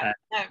 Yeah.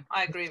 No,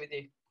 I agree with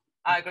you.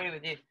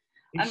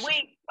 And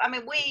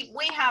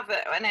we have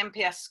an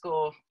NPS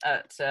score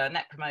at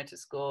Net Promoter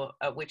Score,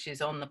 which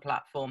is on the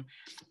platform.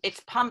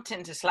 It's pumped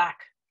into Slack.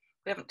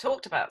 We haven't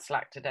talked about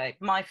Slack today.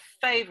 My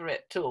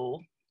favorite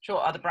tool,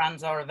 sure, other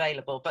brands are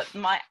available, but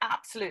my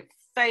absolute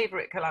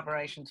favorite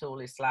collaboration tool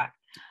is Slack.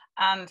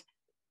 And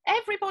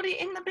everybody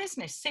in the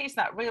business sees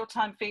that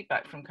real-time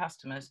feedback from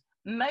customers.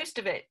 Most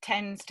of it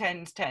tens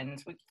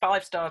with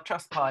 5-star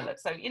Trustpilot.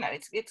 So, you know,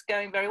 it's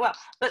going very well.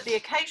 But the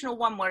occasional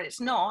one where it's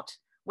not,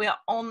 we are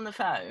on the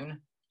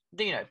phone,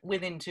 you know,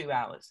 within 2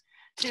 hours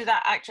to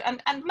that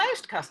action. And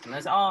most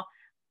customers are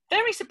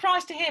very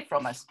surprised to hear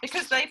from us,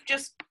 because they've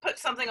just put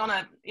something on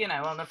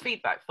a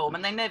feedback form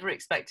and they never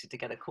expected to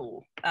get a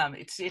call.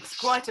 It's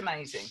quite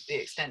amazing the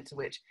extent to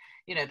which,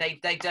 you know,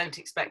 they don't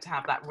expect to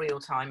have that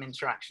real-time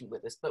interaction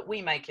with us, but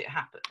we make it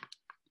happen.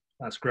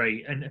 That's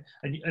great. And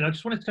I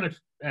just wanted to kind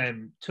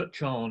of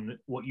touch on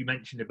what you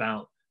mentioned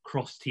about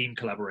cross-team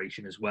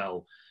collaboration as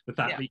well. The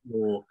fact that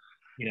your,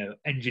 you know,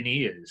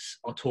 engineers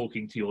are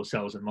talking to your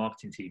sales and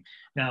marketing team.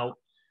 Now,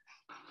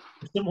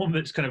 someone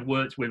that's kind of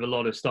worked with a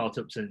lot of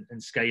startups and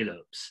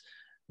scale-ups,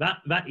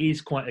 that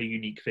is quite a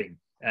unique thing.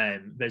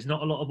 There's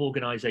not a lot of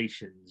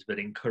organizations that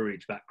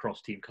encourage that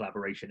cross-team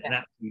collaboration and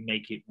actually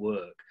make it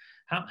work.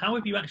 How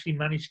have you actually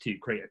managed to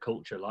create a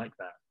culture like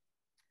that?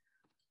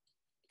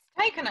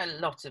 It's taken a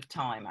lot of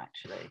time,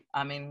 actually.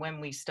 I mean, when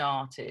we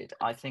started,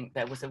 I think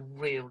there was a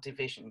real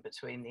division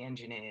between the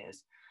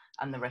engineers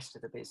and the rest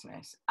of the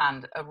business,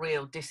 and a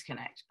real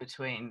disconnect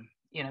between,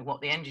 you know,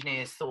 what the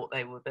engineers thought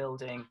they were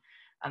building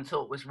and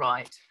thought was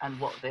right, and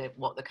what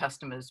the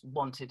customers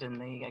wanted and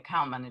the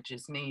account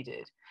managers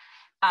needed.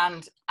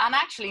 And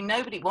actually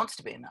nobody wants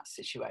to be in that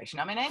situation.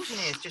 I mean,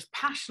 engineers just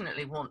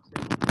passionately want to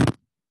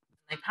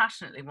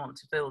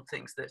build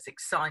things that's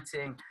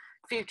exciting,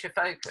 future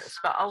focused,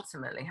 but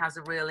ultimately has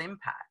a real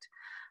impact.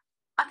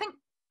 I think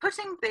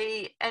putting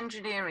the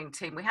engineering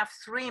team, we have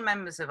 3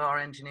 members of our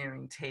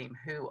engineering team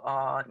who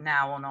are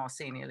now on our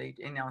senior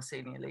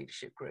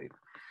leadership group.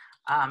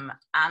 And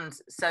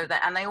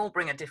they all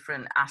bring a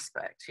different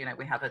aspect. You know,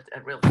 we have a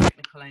real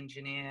technical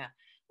engineer,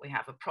 we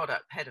have a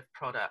head of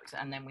product,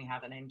 and then we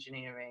have an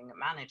engineering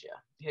manager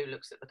who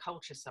looks at the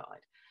culture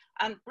side.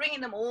 And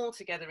bringing them all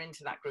together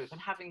into that group and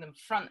having them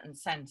front and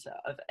center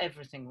of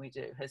everything we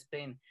do has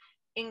been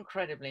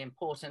incredibly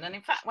important. And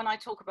in fact, when I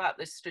talk about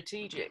this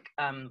strategic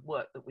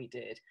work that we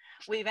did,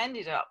 we've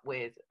ended up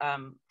with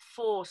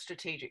 4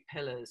 strategic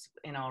pillars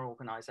in our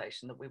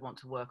organization that we want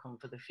to work on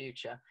for the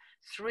future.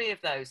 3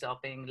 of those are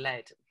being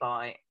led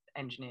by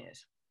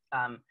engineers.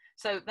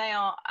 So they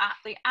are at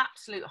the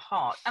absolute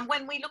heart. And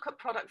when we look at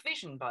product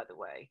vision, by the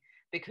way,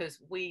 because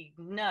we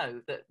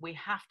know that we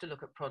have to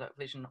look at product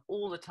vision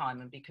all the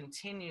time and be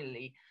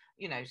continually,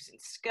 you know,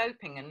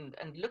 scoping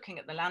and looking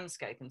at the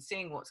landscape and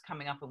seeing what's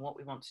coming up and what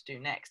we want to do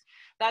next.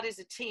 That is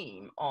a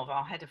team of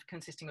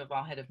consisting of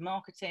our head of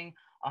marketing,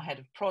 our head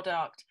of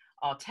product,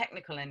 our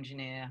technical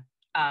engineer,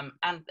 and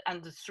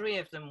the 3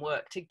 of them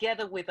work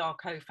together with our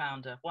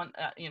co-founder.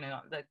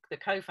 The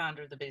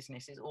co-founder of the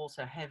business is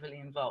also heavily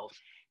involved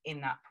in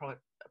that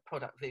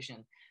product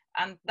vision.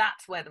 And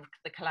that's where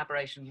the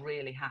collaboration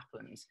really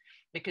happens,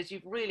 because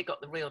you've really got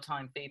the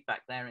real-time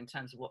feedback there in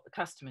terms of what the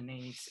customer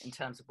needs, in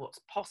terms of what's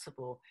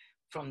possible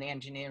from the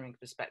engineering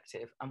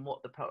perspective, and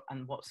what the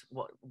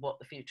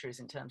future is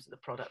in terms of the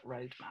product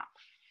roadmap.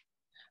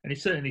 And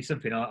it's certainly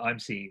something I'm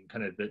seeing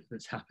kind of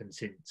that's happened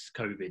since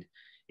COVID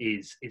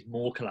is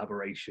more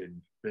collaboration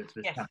that's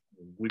yes.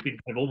 happening. We've been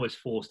kind of almost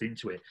forced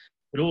into it,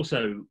 but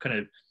also kind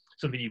of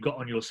something you've got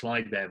on your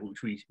slide there,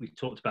 which we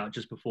talked about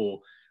just before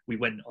we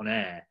went on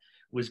air,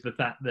 was the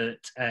fact that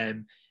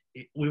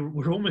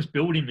we're almost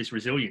building this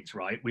resilience,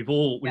 right? We've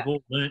all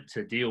learned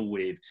to deal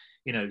with,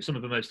 you know, some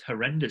of the most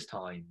horrendous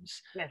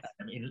times yes.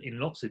 in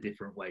lots of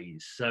different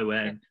ways. So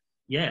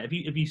have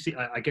you seen?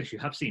 I guess you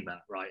have seen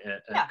that, right?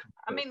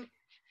 I mean,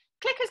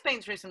 Click has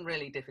been through some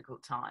really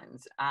difficult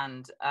times,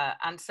 and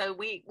so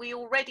we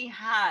already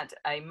had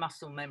a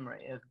muscle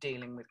memory of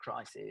dealing with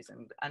crises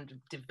and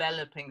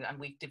developing, and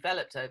we've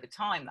developed over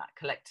time that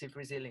collective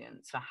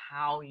resilience for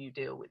how you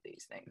deal with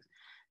these things.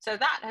 So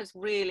that has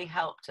really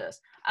helped us.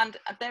 And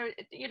there,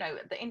 you know,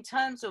 in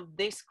terms of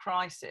this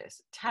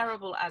crisis,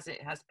 terrible as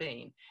it has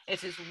been,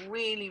 it has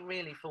really,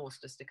 really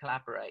forced us to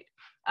collaborate.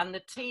 And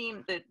the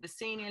team, the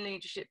senior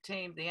leadership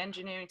team, the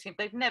engineering team,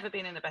 they've never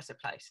been in a better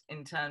place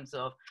in terms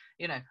of,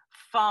 you know,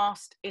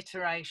 fast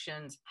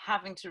iterations,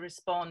 having to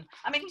respond.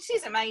 I mean, it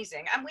is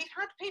amazing. And we've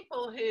had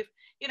people who've,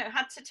 you know,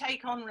 had to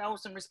take on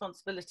roles and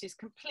responsibilities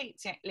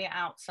completely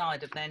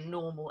outside of their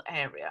normal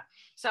area.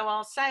 So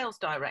our sales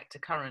director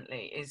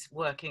currently is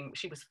working,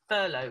 she was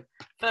furlough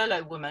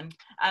woman,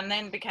 and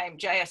then became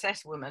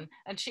JSS woman,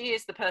 and she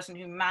is the person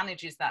who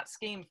manages that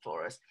scheme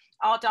for us.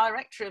 Our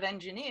director of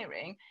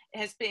engineering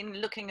has been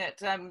looking at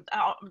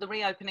the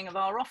reopening of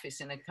our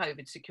office in a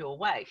COVID secure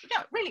way. You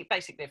know, really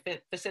basically a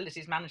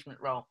facilities management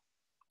role.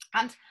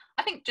 And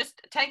I think just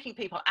taking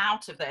people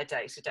out of their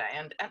day to day,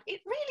 and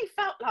it really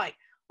felt like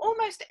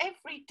almost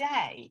every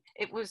day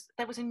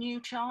there was a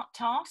new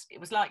task. It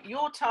was like,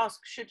 your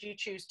task, should you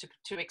choose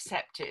to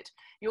accept it,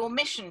 your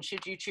mission,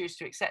 should you choose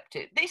to accept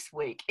it, this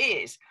week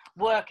is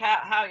work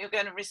out how you're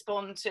going to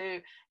respond to,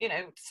 you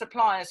know,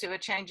 suppliers who are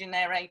changing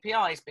their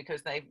APIs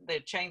because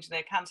they've changed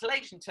their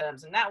cancellation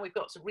terms, and now we've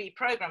got to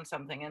reprogram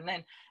something, and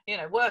then, you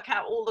know, work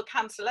out all the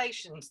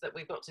cancellations that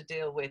we've got to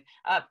deal with,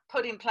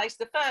 put in place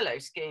the furlough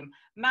scheme,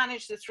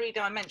 manage the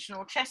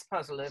 3-dimensional chess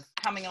puzzle of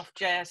coming off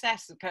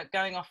JSS and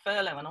going off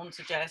furlough and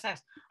onto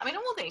JSS. I mean,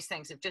 all these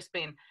things have just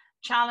been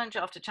challenge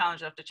after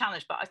challenge after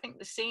challenge. But I think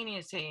the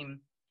senior team,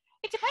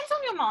 it depends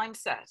on your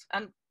mindset.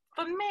 And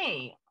for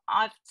me,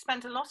 I've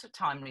spent a lot of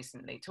time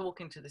recently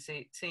talking to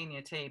the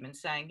senior team and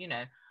saying, you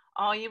know,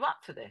 are you up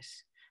for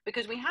this?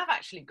 Because we have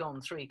actually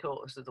gone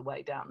 3/4 of the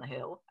way down the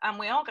hill, and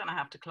we are going to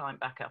have to climb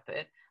back up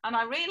it. And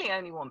I really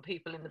only want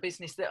people in the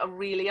business that are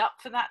really up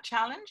for that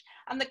challenge.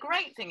 And the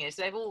great thing is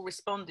they've all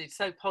responded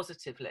so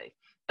positively.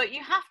 But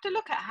you have to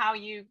look at how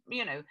you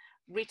know,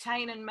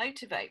 retain and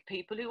motivate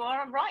people who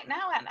are right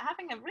now and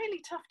having a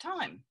really tough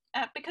time,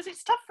 because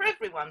it's tough for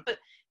everyone, but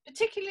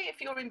particularly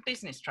if you're in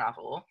business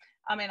travel.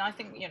 I mean, I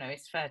think, you know,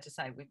 it's fair to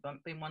say we've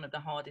been one of the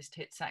hardest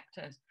hit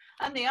sectors.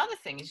 And the other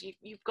thing is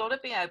you've got to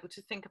be able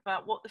to think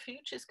about what the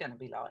future is going to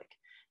be like.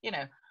 You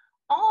know,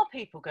 are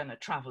people going to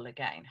travel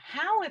again?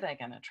 How are they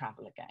going to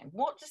travel again?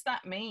 What does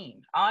that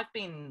mean? I've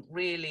been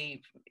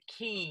really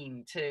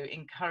keen to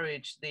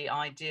encourage the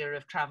idea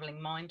of traveling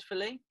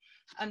mindfully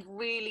and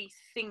really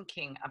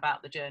thinking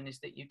about the journeys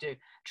that you do,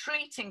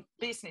 treating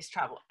business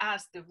travel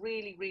as the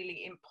really,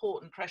 really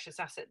important, precious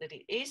asset that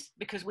it is,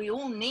 because we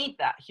all need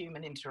that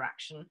human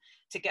interaction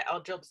to get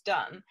our jobs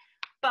done.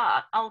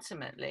 but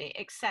ultimately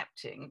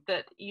accepting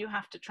that you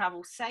have to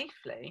travel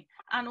safely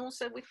and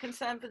also with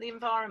concern for the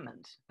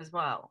environment as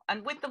well,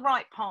 and with the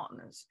right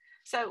partners.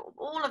 So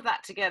all of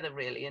that together,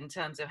 really, in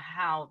terms of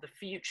how the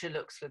future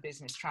looks for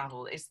business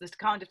travel, is the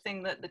kind of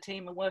thing that the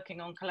team are working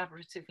on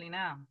collaboratively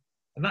now.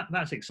 And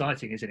that's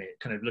exciting, isn't it?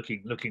 Kind of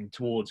looking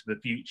towards the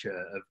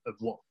future of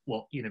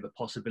what the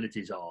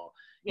possibilities are,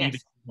 Yes. even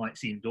if it might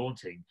seem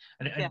daunting.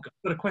 And Yeah. I've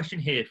got a question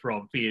here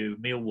from Theo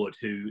Millwood,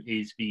 who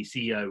is the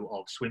CEO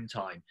of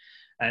Swimtime.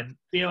 And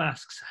Theo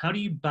asks, how do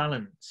you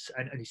balance,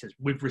 and he says,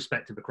 with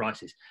respect to the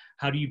crisis,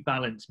 how do you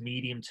balance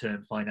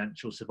medium-term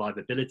financial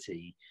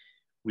survivability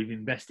with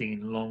investing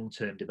in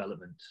long-term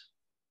development?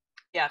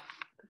 Yeah,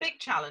 big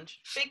challenge.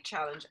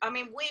 I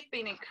mean, we've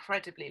been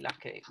incredibly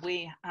lucky.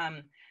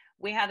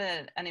 We had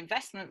an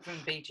investment from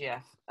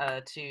BGF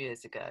 2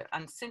 years ago,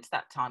 and since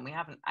that time we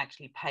haven't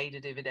actually paid a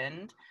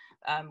dividend.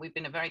 We've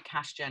been a very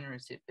cash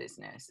generative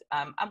business,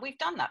 and we've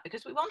done that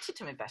because we wanted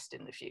to invest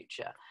in the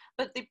future.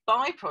 But the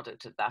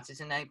byproduct of that has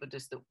enabled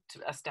us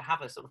to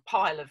have a sort of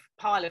pile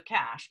of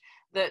cash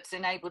that's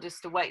enabled us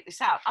to wait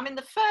this out. I mean,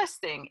 the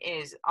first thing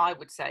is, I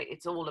would say,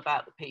 it's all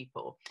about the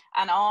people,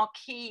 and our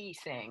key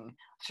thing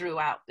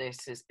throughout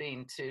this has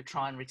been to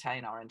try and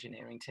retain our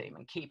engineering team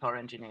and keep our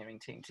engineering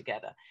team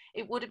together.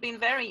 It would have been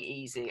very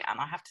easy,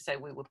 and I have to say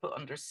we were put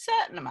under a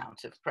certain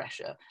amount of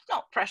pressure.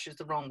 Not pressure is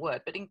the wrong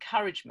word, but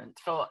encouragement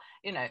for,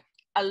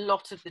 a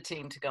lot of the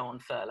team to go on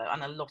furlough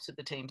and a lot of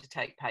the team to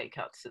take pay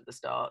cuts at the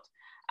start.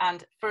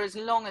 And for as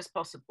long as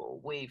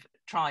possible, we've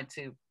tried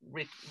to,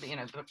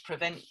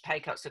 prevent pay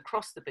cuts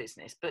across the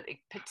business, but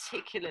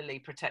particularly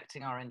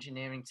protecting our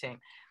engineering team,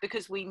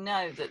 because we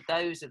know that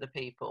those are the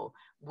people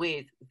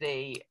with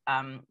the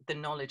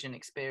knowledge and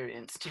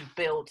experience to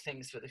build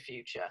things for the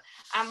future.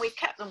 And we've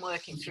kept them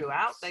working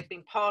throughout. They've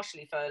been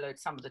partially furloughed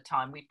some of the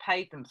time. We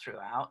paid them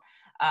throughout.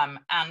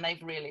 And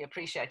they've really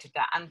appreciated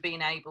that and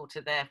been able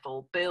to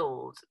therefore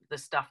build the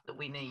stuff that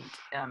we need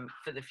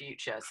for the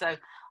future. So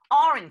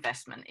our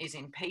investment is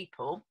in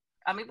people.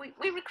 I mean,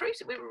 we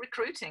were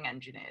recruiting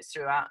engineers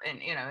throughout,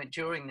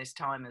 during this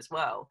time as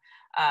well.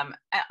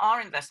 Our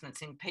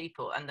investment's in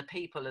people, and the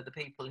people are the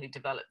people who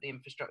develop the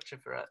infrastructure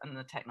and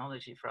the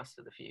technology for us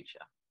for the future.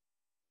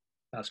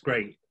 That's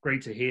great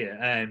to hear.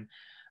 And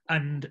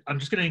I'm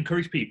just going to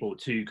encourage people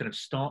to kind of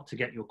start to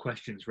get your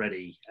questions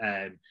ready.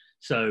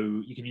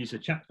 So you can use the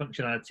chat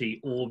functionality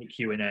or the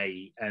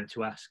Q&A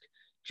to ask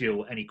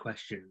Jill any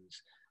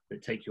questions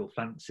that take your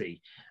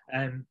fancy.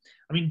 I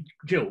mean,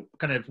 Jill,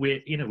 kind of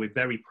we're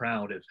very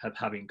proud of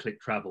having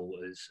Click Travel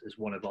as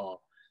one of our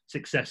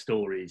success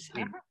stories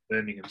in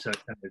Birmingham. So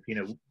kind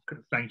of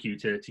thank you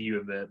to you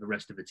and the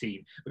rest of the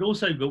team, but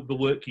also the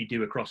work you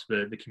do across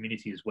the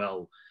community as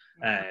well.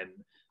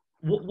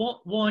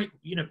 What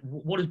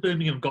has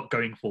Birmingham got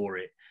going for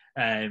it?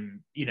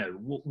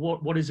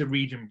 What does a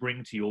region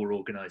bring to your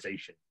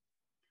organisation?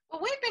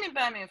 Well, we've been in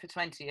Birmingham for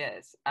 20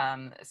 years.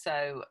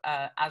 So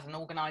as an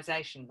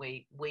organisation,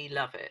 we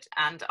love it.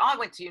 And I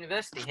went to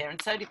university here, and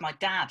so did my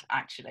dad,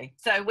 actually.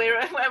 So we're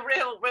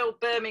real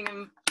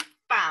Birmingham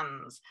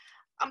fans.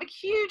 I'm a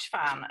huge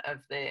fan of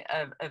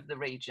the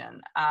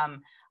region.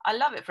 I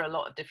love it for a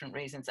lot of different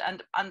reasons,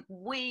 and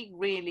we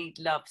really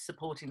love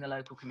supporting the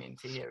local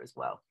community here as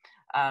well.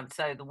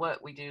 So the work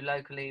we do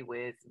locally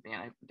with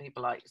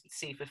people like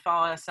Seaford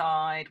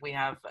Fireside, we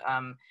have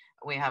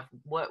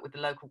worked with the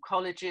local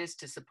colleges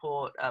to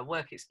support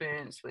work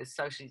experience with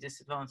socially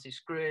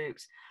disadvantaged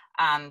groups,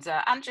 and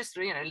just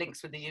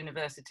links with the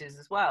universities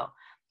as well.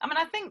 I mean,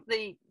 I think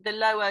the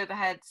low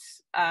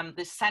overheads,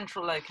 the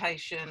central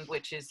location,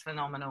 which is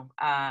phenomenal,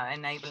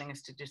 enabling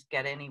us to just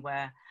get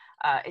anywhere.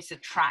 It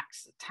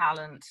attracts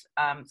talent.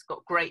 It's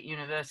got great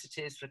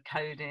universities for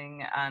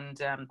coding and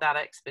that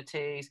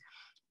expertise.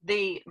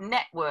 The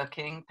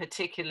networking,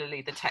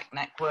 particularly the tech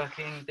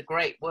networking, the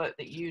great work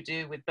that you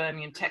do with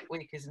Birmingham Tech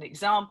Week is an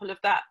example of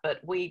that, but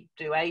we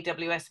do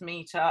AWS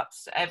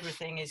meetups,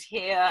 everything is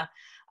here.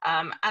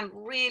 And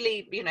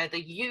really,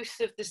 the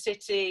youth of the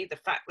city, the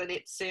fact that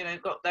it's,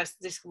 got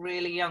this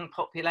really young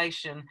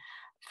population.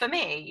 For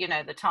me,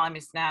 the time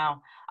is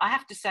now. I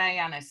have to say,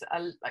 Anis,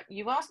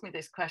 you asked me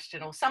this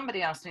question, or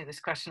somebody asked me this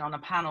question on a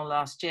panel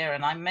last year,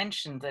 and I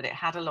mentioned that it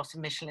had a lot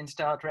of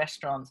Michelin-starred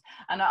restaurants.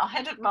 And our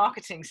head of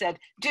marketing said,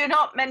 do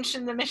not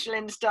mention the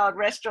Michelin-starred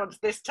restaurants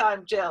this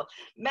time, Jill.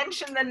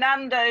 Mention the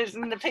Nando's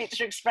and the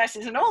Pizza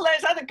Expresses and all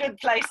those other good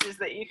places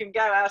that you can go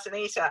out and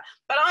eat at.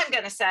 But I'm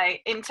going to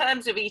say, in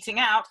terms of eating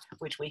out,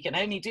 which we can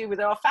only do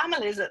with our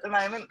families at the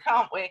moment,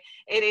 can't we?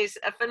 It is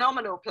a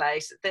phenomenal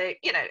place.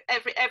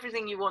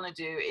 Everything you want to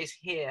do is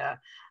here.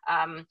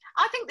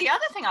 I think the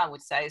other thing I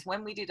would say is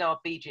when we did our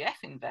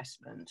BGF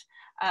investment,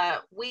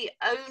 we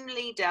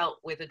only dealt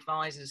with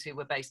advisors who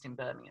were based in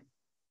Birmingham.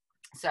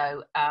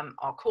 So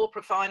our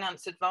corporate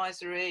finance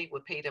advisory were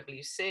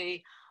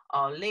PwC,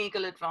 our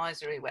legal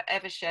advisory were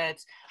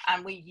Eversheds,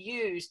 and we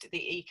used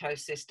the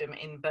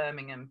ecosystem in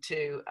Birmingham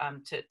to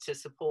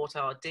support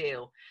our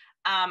deal.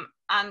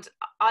 And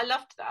I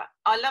loved that.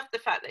 I loved the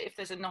fact that if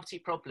there's a knotty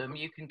problem,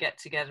 you can get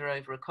together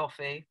over a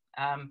coffee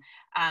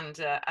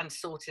and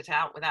sort it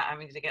out without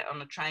having to get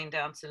on a train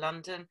down to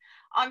London.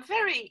 I'm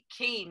very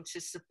keen to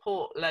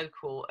support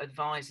local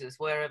advisors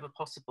wherever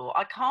possible.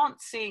 I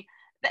can't see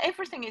that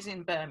everything is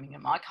in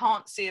Birmingham. I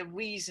can't see a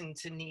reason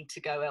to need to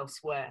go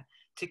elsewhere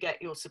to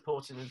get your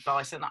support and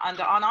advice. And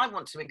I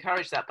want to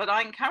encourage that, but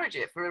I encourage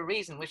it for a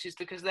reason, which is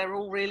because they're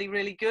all really,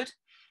 really good.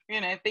 You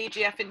know,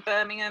 BGF in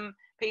Birmingham,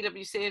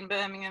 PwC in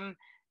Birmingham,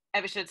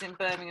 Eversheds in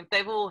Birmingham,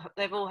 they've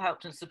all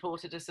helped and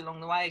supported us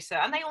along the way. So,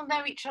 and they all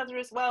know each other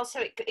as well.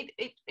 So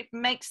it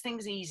makes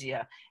things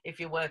easier if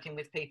you're working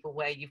with people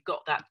where you've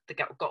got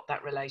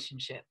that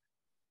relationship.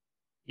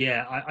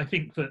 Yeah, I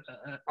think that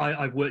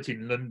I've worked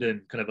in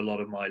London kind of a lot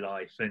of my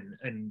life,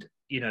 and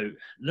you know,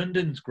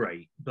 London's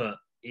great, but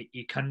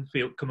it can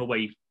come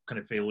away kind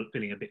of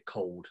feeling a bit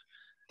cold.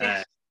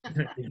 Yes.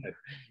 You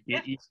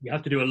know, you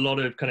have to do a lot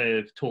of kind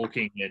of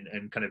talking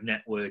and kind of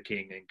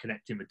networking and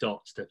connecting the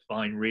dots to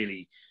find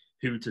really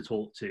who to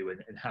talk to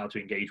and how to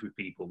engage with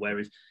people.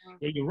 Whereas,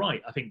 yeah, you're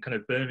right. I think kind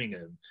of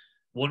Birmingham,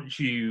 once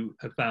you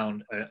have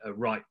found a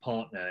right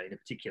partner in a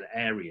particular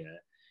area,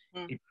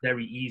 it's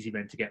very easy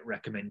then to get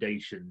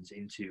recommendations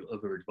into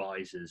other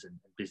advisors and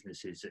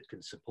businesses that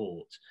can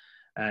support.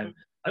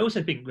 I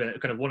also think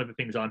that kind of one of the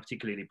things I'm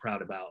particularly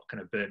proud about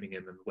kind of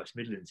Birmingham and the West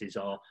Midlands is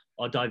our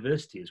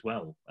diversity as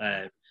well.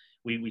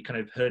 We kind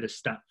of heard a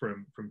stat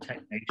from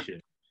Tech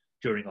Nation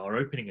during our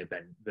opening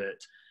event that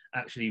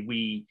actually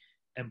we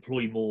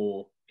employ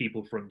more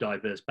people from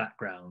diverse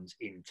backgrounds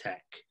in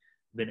tech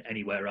than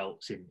anywhere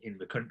else in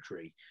the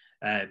country.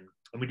 And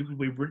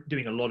we're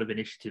doing a lot of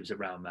initiatives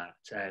around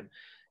that.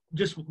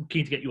 Just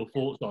keen to get your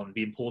thoughts on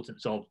the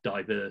importance of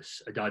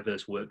a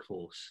diverse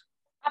workforce.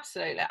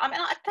 Absolutely. I mean,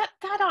 that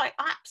I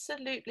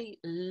absolutely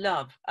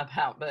love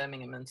about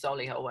Birmingham and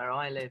Solihull, where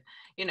I live.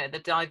 You know, the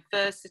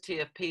diversity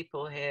of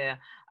people here.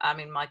 I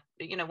mean,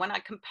 when I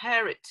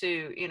compare it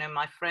to, you know,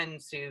 my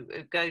friends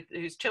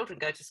whose children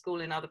go to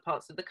school in other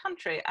parts of the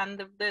country,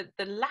 and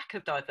the lack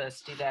of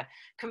diversity there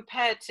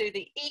compared to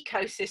the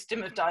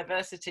ecosystem of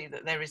diversity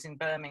that there is in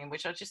Birmingham,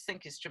 which I just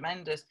think is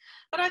tremendous.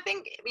 But I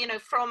think, you know,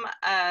 from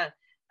a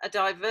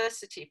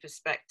diversity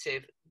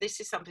perspective, this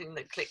is something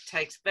that Click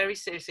takes very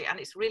seriously, and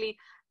it's really,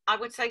 I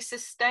would say,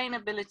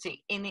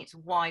 sustainability in its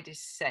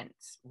widest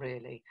sense,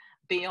 really,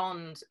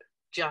 beyond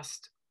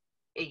just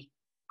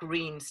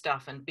green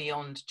stuff and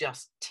beyond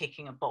just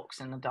ticking a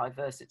box in the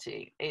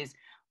diversity is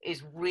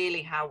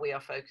really how we are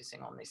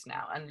focusing on this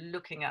now, and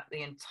looking at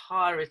the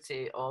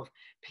entirety of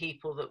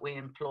people that we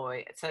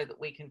employ so that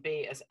we can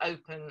be as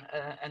open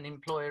an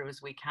employer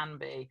as we can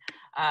be.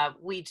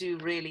 We do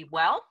really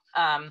well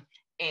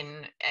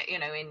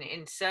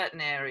in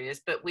certain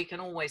areas, but we can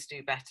always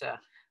do better.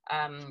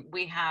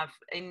 We have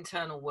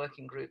internal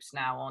working groups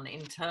now on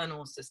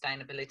internal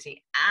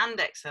sustainability and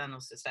external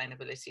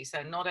sustainability.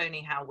 So not only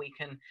how we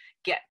can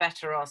get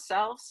better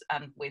ourselves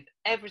and with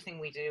everything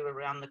we do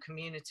around the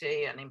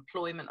community and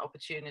employment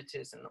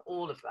opportunities and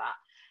all of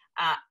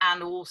that,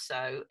 and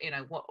also, you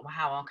know,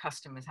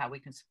 how we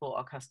can support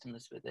our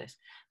customers with this.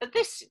 But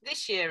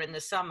this year in the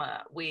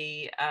summer,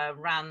 we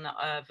ran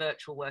a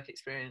virtual work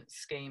experience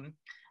scheme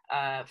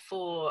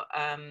for,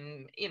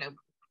 you know,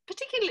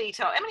 particularly,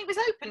 it was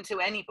open to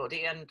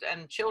anybody,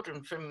 and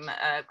children from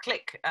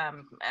Click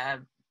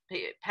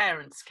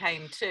parents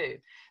came too,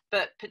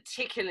 but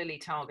particularly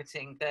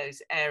targeting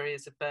those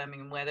areas of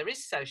Birmingham where there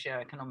is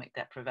socioeconomic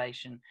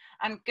deprivation,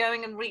 and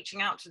going and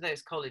reaching out to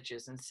those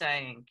colleges and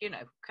saying, you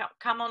know,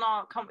 come on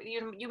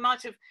you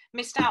might have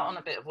missed out on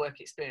a bit of work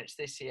experience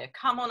this year,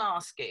 come on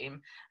our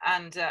scheme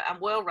and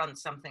we'll run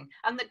something.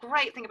 And the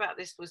great thing about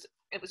this was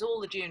it was all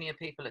the junior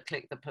people at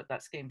Click that put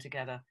that scheme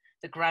together.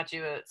 The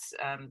graduates,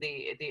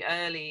 the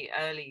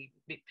early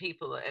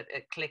people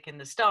at Click in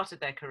the start of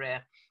their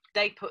career,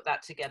 they put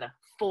that together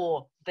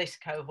for this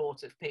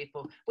cohort of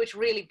people, which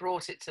really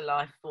brought it to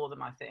life for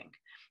them, I think.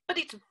 But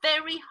it's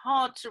very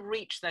hard to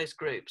reach those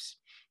groups.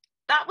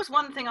 That was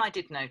one thing I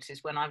did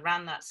notice when I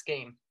ran that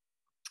scheme.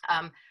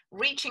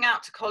 Reaching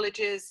out to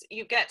colleges,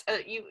 you get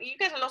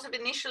a lot of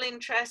initial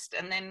interest,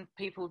 and then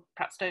people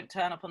perhaps don't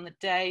turn up on the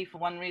day for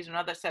one reason or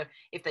other. So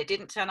if they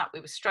didn't turn up,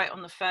 we were straight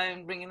on the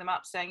phone ringing them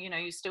up saying, you know,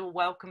 you're still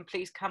welcome,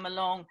 please come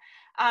along.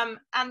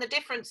 And the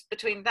difference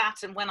between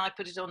that and when I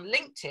put it on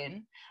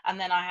LinkedIn, and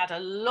then I had a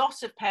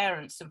lot of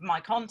parents of my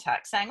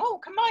contacts saying, oh,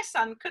 can my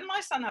son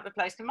have a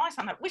place,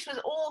 which was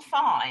all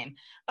fine.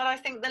 But I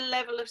think the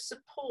level of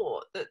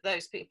support that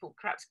those people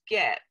perhaps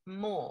get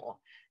more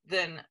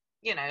than,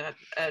 you know,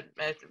 a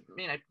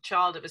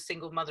child of a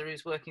single mother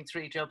who's working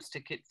 3 jobs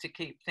to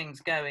keep things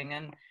going,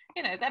 and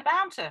you know, they're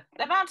bound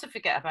to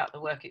forget about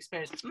the work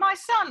experience. My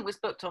son was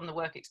booked on the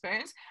work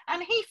experience,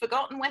 and he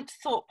forgot and went to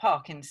Thorpe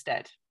Park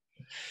instead.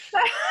 So,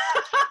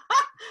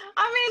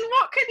 I mean,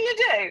 what can you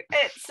do?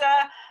 It's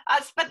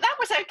but that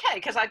was okay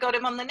because I got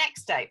him on the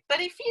next day. But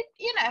if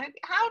you know,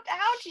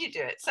 how do you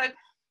do it? So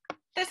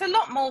there's a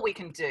lot more we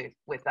can do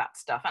with that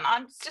stuff, and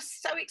I'm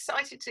just so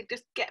excited to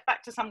just get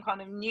back to some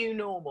kind of new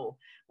normal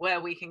where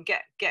we can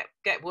get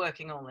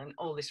working on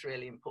all this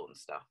really important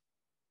stuff.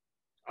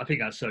 I think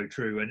that's so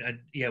true, and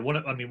yeah, one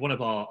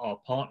of our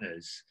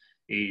partners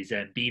is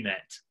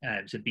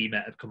BMET. So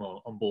BMET have come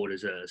on board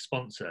as a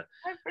sponsor.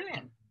 Oh,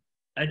 brilliant.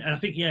 And I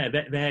think, yeah,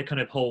 their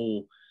kind of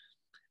whole,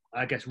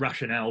 I guess,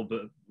 rationale,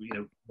 but, you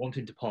know,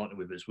 wanting to partner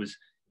with us was,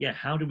 yeah,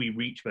 how do we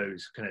reach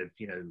those kind of,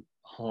 you know,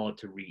 hard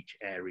to reach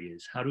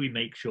areas? How do we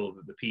make sure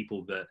that the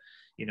people that,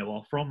 you know,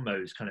 are from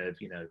those kind of,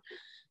 you know,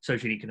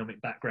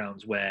 socioeconomic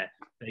backgrounds where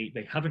they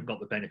haven't got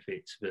the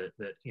benefits that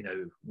you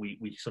know, we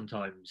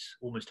sometimes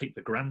almost take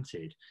for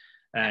granted.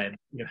 You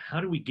know, how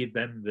do we give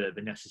them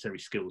the necessary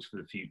skills for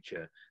the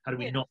future? How do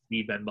we not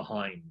leave them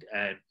behind?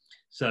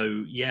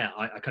 So yeah,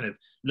 I kind of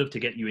love to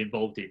get you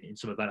involved in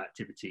some of that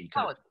activity.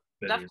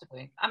 Love to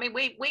be. I mean,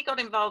 we got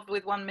involved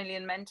with 1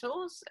 Million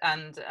Mentors,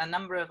 and a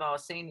number of our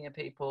senior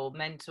people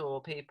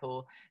mentor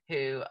people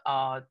who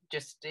are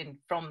just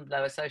from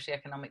lower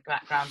socioeconomic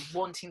backgrounds,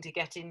 wanting to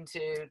get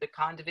into the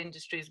kind of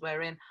industries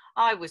we're in.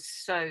 I was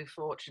so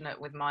fortunate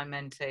with my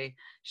mentee.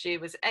 She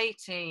was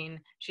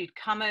 18. She'd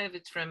come over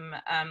from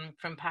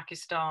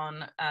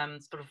Pakistan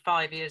sort of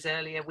 5 years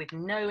earlier with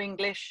no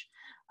English.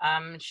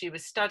 She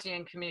was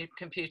studying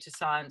computer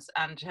science,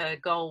 and her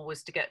goal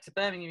was to get to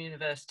Birmingham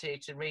University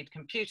to read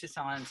computer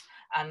science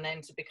and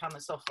then to become a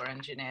software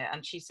engineer.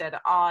 And she said,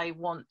 I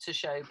want to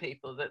show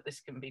people that this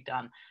can be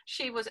done.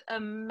 She was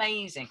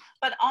amazing.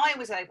 But I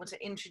was able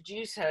to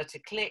introduce her to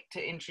Click,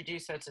 to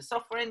introduce her to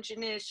software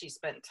engineers. She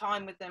spent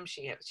time with them.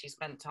 She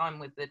spent time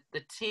with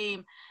the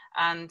team,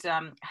 and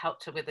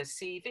helped her with her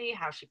CV,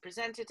 how she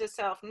presented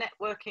herself,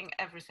 networking,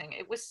 everything.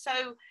 It was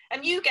so,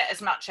 and you get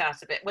as much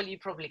out of it. Well, you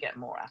probably get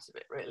more out of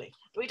it, really.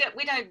 We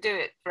don't do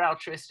it for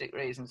altruistic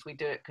reasons. We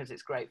do it because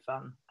it's great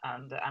fun,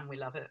 and we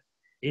love it.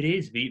 It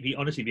is the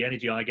honestly, the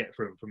energy I get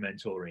from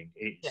mentoring,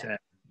 it's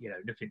you know,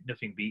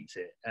 nothing beats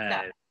it.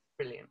 No,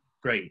 brilliant.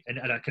 Great. And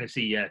I kind of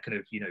see, kind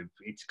of, you know,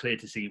 it's clear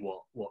to see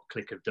what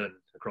Click have done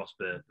across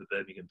the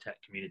Birmingham tech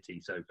community.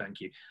 So thank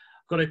you.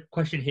 I've got a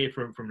question here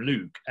from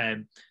Luke.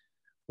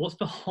 What's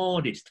the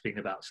hardest thing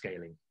about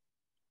scaling?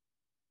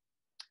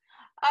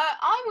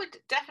 I would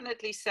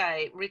definitely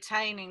say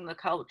retaining the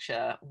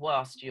culture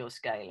whilst you're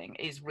scaling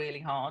is really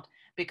hard,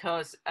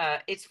 because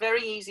it's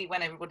very easy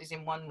when everybody's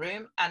in one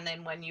room, and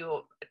then when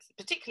you're,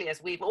 particularly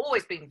as we've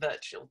always been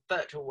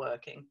virtual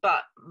working,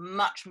 but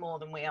much more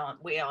than we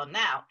are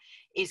now,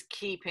 is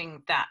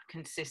keeping that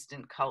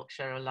consistent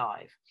culture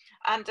alive.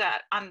 And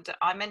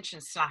I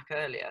mentioned Slack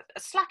earlier.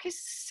 Slack is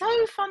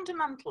so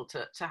fundamental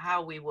to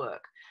how we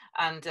work,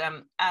 and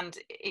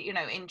you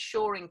know,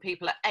 ensuring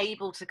people are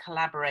able to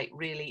collaborate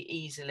really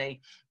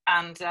easily,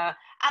 and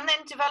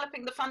then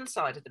developing the fun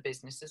side of the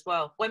business as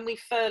well. When we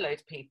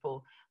furloughed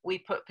people,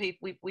 we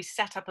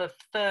set up a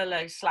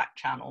furlough Slack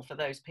channel for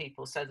those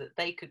people so that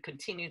they could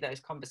continue those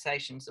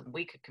conversations and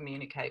we could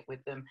communicate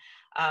with them.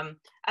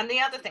 And the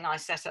other thing I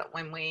set up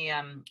when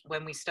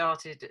we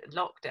started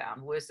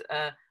lockdown was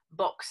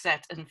box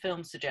set and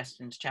film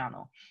suggestions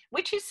channel,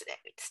 which is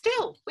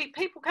still,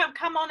 people can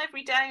come on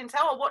every day and say,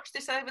 oh, watch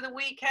this over the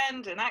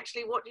weekend, and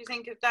actually what do you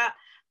think of that?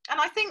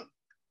 And I think,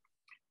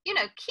 you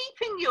know,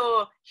 keeping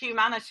your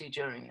humanity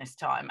during this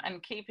time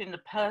and keeping the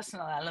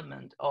personal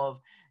element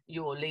of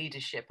your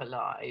leadership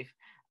alive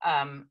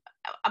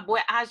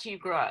as you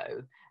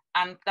grow,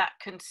 and that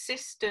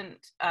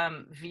consistent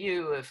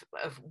view of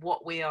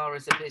what we are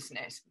as a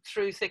business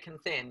through thick and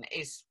thin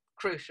is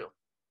crucial.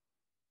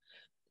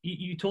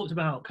 You talked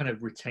about kind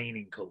of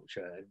retaining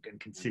culture and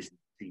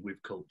consistency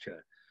with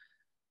culture.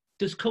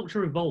 Does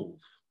culture evolve?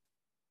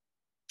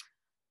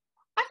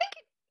 I think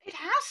it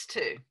has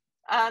to,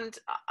 and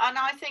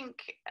I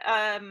think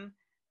and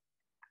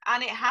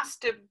it has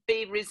to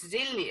be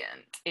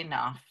resilient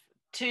enough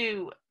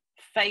to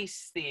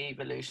face the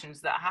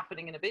evolutions that are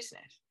happening in a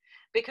business,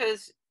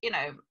 because, you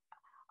know,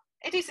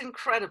 it is an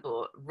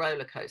incredible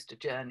roller coaster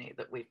journey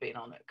that we've been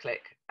on at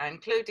Click,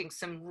 including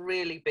some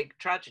really big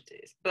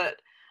tragedies,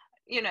 but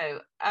you know,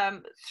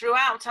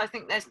 throughout, I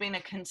think there's been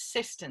a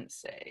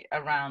consistency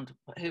around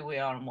who we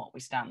are and what we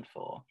stand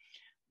for.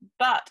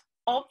 But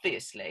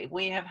obviously,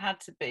 we have had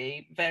to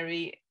be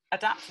very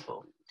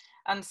adaptable.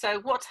 And so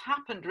what's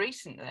happened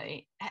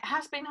recently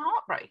has been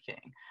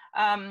heartbreaking.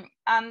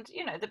 And,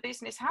 you know, the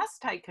business has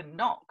taken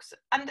knocks,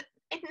 and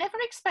it never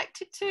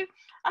expected to.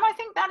 And I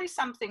think that is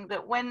something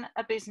that when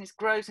a business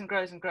grows and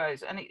grows and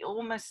grows, and it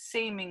almost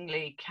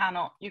seemingly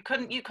cannot, you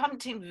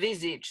couldn't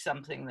envisage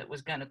something that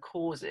was going to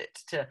cause it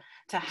to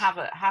have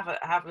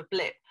a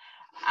blip,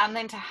 and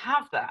then to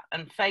have that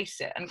and face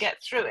it and get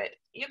through it,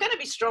 you're going to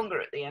be stronger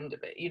at the end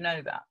of it, you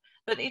know that.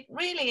 But it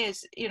really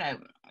is, you know,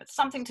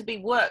 something to be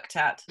worked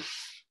at. I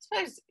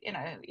suppose, you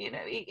know,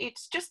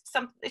 it's just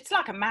it's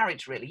like a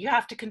marriage, really. You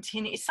have to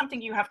continue. It's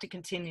something you have to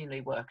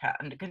continually work at,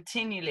 and to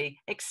continually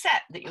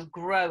accept that you're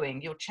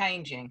growing, you're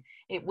changing.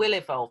 It will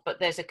evolve, but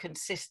there's a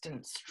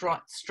consistent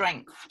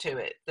strength to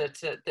it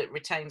that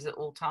retains at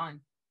all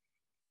time.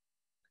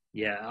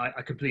 Yeah,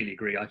 I completely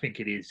agree. I think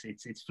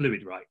it's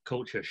fluid, right?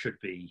 Culture should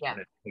be kind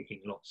of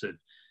taking lots of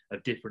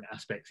different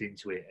aspects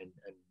into it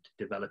and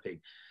developing.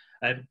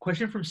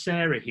 Question from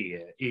Sarah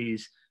here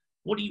is,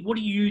 what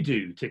do you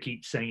do to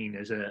keep sane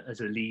as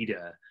a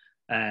leader,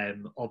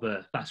 of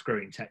a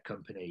fast-growing tech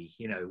company?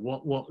 You know,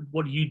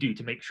 what do you do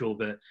to make sure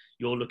that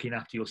you're looking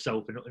after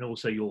yourself and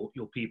also your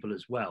people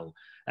as well?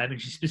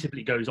 And she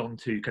specifically goes on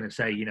to kind of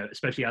say, you know,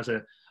 especially as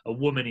a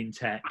woman in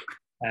tech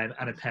and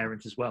a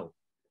parent as well.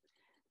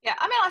 Yeah,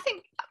 I mean, I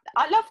think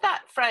I love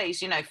that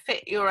phrase, you know,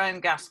 fit your own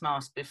gas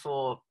mask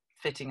before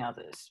fitting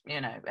others. You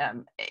know,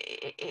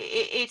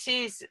 it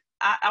is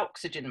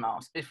oxygen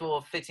mask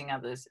before fitting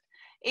others.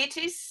 It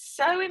is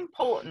so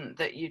important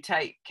that you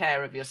take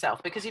care of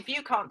yourself, because if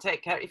you don't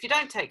take care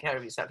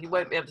of yourself, you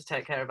won't be able to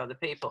take care of other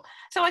people.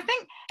 So I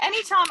think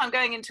anytime I'm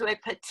going into a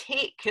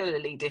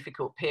particularly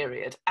difficult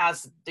period,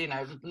 as you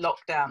know,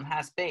 lockdown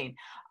has been,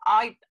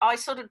 I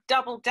sort of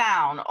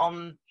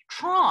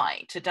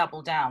try to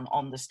double down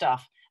on the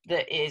stuff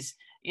that is,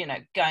 you know,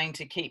 going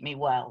to keep me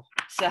well.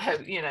 So,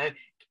 you know,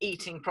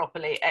 eating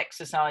properly,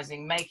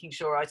 exercising, making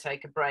sure I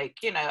take a break,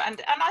 you know,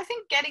 and I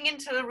think getting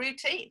into a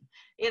routine.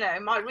 You know,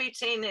 my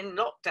routine in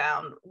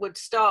lockdown would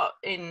start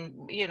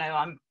in, you know,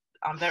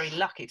 I'm very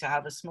lucky to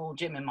have a small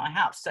gym in my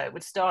house. So it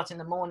would start in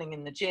the morning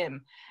in the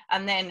gym,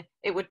 and then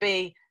it would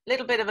be a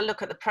little bit of a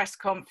look at the press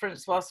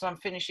conference whilst I'm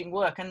finishing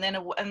work, and then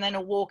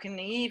a walk in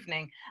the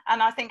evening.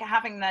 And I think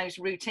having those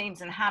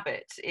routines and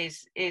habits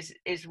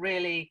is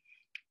really,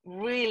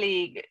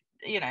 really,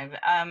 you know,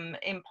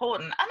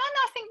 important. And then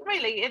I think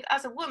really,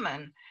 as a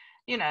woman,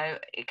 you know,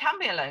 it can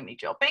be a lonely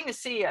job. Being a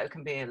CEO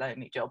can be a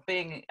lonely job.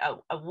 Being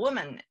a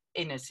woman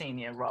in a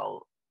senior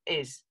role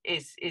is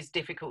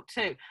difficult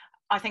too.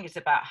 I think it's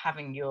about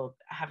having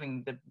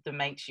the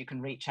mates you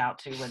can reach out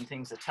to when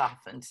things are tough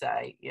and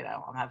say, you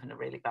know, I'm having a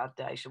really bad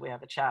day. Should we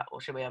have a chat, or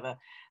should we have a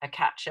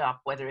catch up,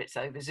 whether it's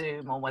over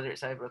Zoom or whether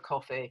it's over a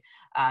coffee,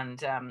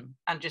 and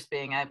just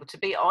being able to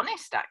be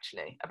honest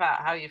actually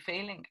about how you're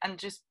feeling,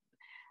 and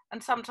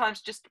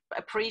sometimes just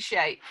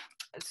appreciate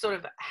sort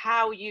of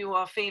how you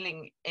are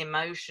feeling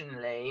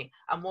emotionally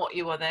and what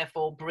you are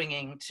therefore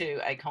bringing to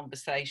a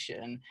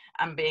conversation,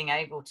 and being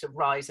able to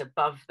rise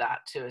above that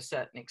to a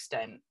certain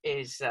extent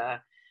is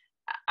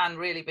and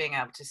really being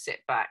able to sit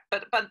back.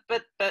 But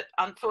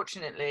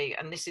unfortunately,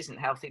 and this isn't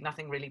healthy,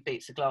 nothing really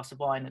beats a glass of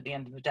wine at the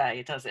end of the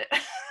day, does it?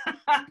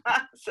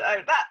 So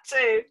that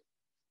too.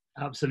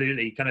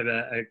 Absolutely, kind of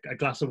a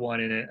glass of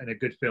wine and a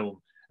good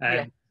film.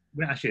 Yeah.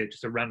 Actually,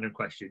 just a random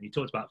question. You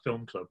talked about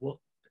film club.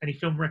 Any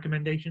film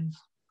recommendations?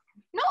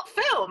 Not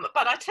film,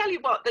 but I tell you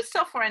what, the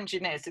software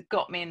engineers have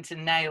got me into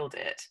Nailed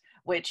It,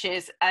 which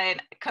is a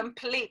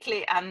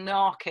completely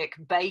anarchic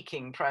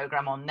baking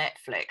program on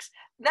Netflix.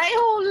 They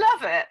all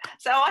love it.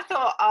 So I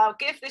thought I'll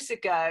give this a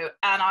go,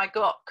 and I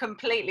got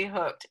completely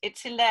hooked.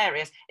 It's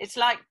hilarious. It's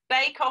like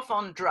Bake Off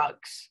on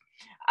drugs.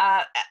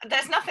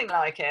 There's nothing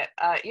like it.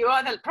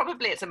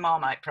 Probably it's a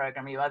Marmite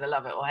program. You either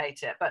love it or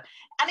hate it.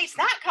 And it's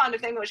that kind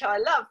of thing which I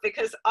love,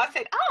 because I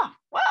think,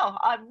 well,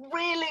 I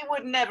really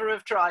would never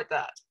have tried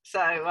that.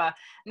 So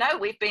no,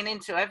 we've been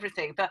into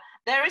everything, but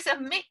there is a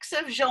mix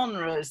of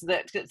genres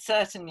that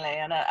certainly,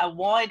 and a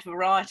wide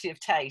variety of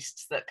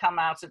tastes that come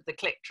out of the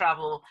Click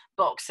Travel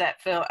box set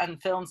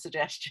and film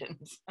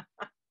suggestions.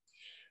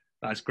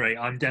 That's great.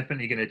 I'm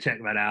definitely going to check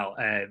that out.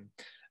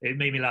 It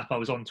made me laugh. I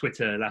was on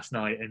Twitter last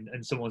night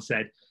and someone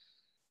said,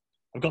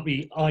 I've got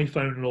the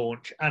iPhone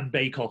launch and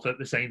Bake Off at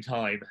the same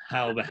time.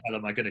 How the hell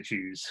am I going to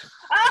choose?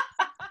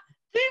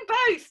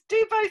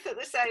 Do both at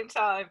the same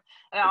time.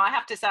 No, I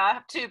have to say, I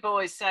have two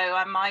boys, so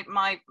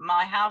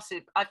my house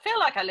is, I feel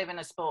like I live in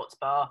a sports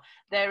bar.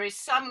 There is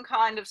some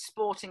kind of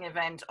sporting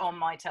event on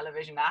my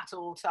television at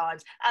all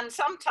times, and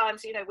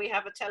sometimes, you know, we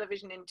have a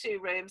television in two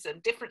rooms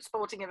and different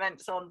sporting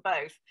events on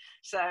both.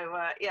 So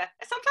yeah,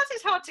 sometimes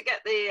it's hard to get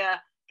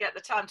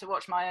the time to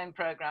watch my own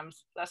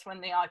programs. That's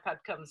when the iPad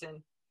comes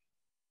in.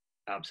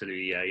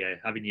 Absolutely, yeah.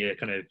 Having your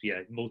kind of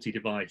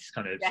multi-device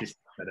kind of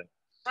system better.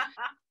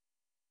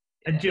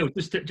 And Jill,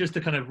 just to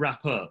kind of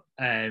wrap up,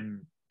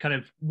 kind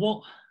of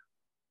what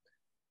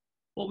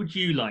would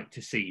you like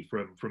to see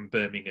from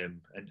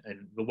Birmingham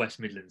and the West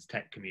Midlands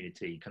tech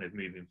community kind of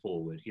moving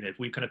forward? You know, if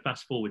we kind of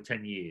fast forward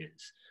 10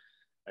 years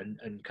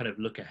and kind of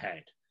look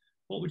ahead,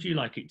 what would you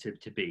like it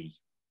to be?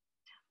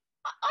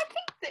 I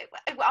think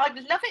that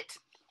I'd love it.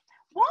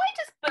 Why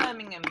does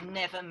Birmingham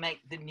never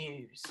make the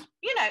news?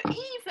 You know,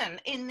 even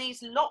in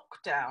these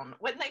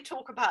when they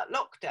talk about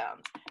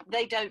lockdowns,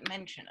 they don't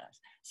mention us.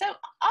 So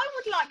I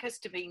would like us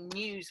to be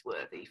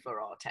newsworthy for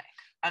our tech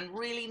and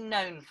really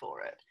known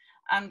for it,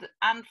 and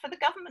for the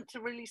government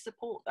to really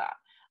support that,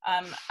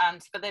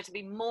 and for there to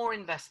be more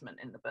investment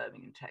in the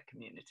Birmingham tech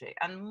community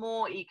and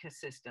more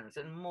ecosystems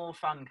and more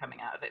fun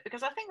coming out of it,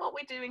 because I think what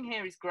we're doing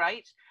here is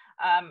great,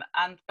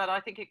 but I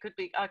think it could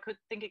be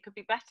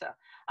better.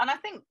 And I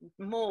think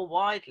more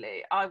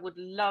widely, I would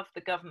love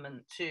the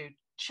government to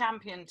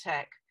champion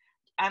tech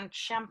and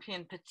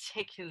champion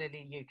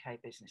particularly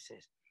UK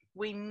businesses.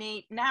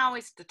 Now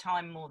is the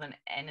time more than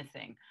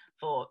anything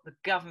for the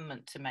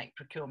government to make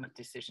procurement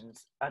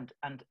decisions and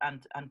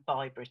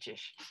buy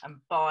British and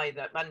buy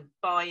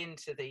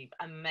into the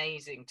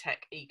amazing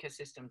tech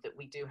ecosystem that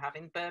we do have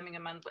in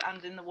Birmingham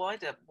and in the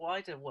wider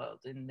world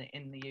in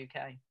the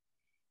UK.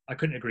 I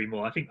couldn't agree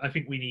more. I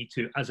think we need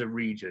to, as a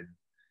region,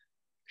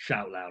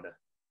 shout louder,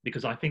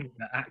 because I think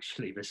that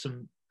actually there's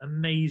some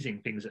amazing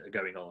things that are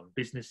going on,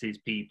 businesses,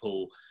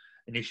 people,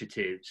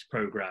 initiatives,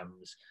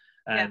 programs.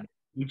 Yeah.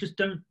 We just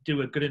don't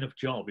do a good enough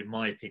job, in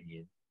my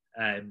opinion,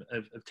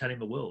 of telling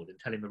the world and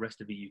telling the rest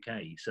of the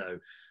UK. So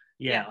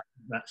yeah,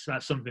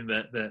 that's something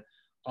that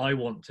I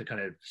want to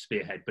kind of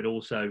spearhead, but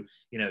also,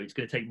 you know, it's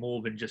going to take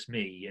more than just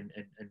me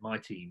and my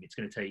team. It's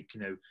going to take, you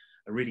know,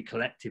 a really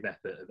collective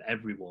effort of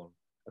everyone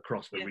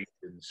across the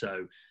region.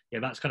 So yeah,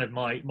 that's kind of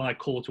my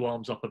call to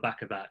arms off the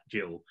back of that,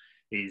 Jill,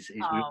 is we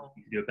need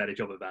to do a better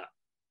job of that.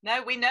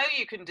 No, we know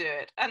you can do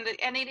it, and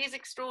it is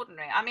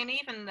extraordinary. I mean,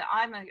 even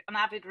I'm an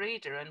avid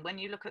reader, and when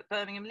you look at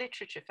Birmingham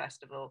Literature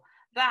Festival,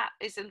 that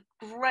is a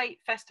great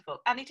festival,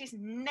 and it is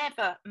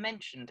never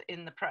mentioned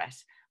in the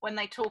press when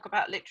they talk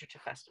about literature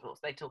festivals.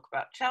 They talk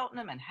about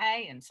Cheltenham and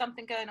Hay and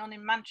something going on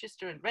in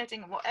Manchester and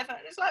Reading and whatever.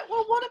 And it's like,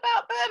 well, what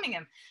about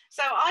Birmingham?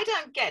 So I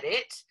don't get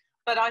it.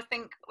 But I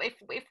think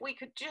if we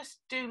could just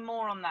do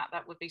more on that,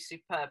 that would be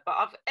superb. But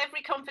I've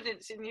every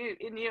confidence in you,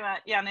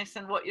 Yanis,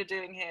 and what you're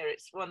doing here.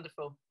 It's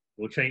wonderful.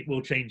 We'll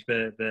change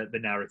the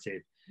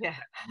narrative. Yeah.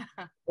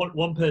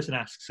 one person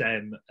asks a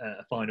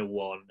final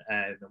one,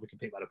 and we can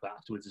pick that up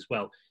afterwards as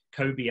well.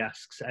 Kobe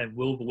asks,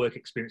 will the work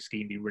experience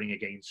scheme be running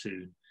again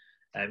soon?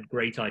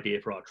 Great idea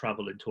for our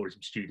travel and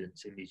tourism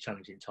students in these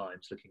challenging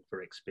times looking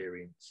for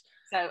experience.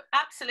 So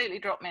absolutely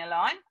drop me a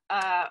line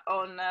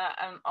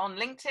on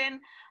LinkedIn.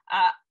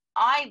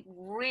 I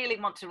really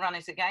want to run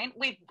it again.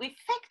 We've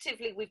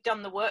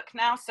done the work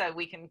now, so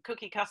we can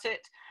cookie cut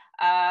it.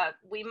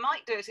 We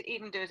might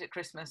even do it at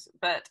Christmas,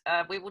 but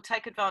we will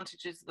take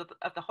advantages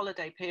of the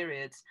holiday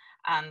periods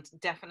and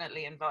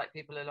definitely invite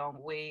people along.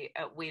 We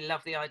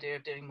love the idea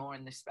of doing more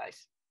in this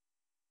space.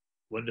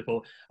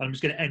 Wonderful. I'm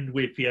just going to end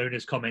with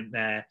Fiona's comment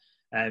there.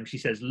 She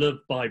says, love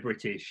by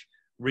British,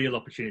 real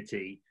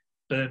opportunity,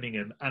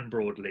 Birmingham and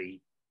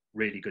broadly,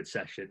 really good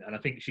session. And I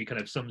think she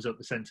kind of sums up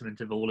the sentiment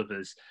of all of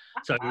us.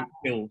 So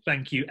Bill,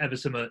 thank you ever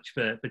so much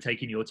for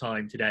taking your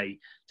time today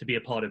to be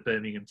a part of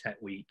Birmingham Tech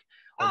Week.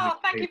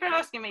 Thank you for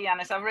asking me,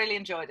 Yanis. I really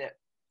enjoyed it.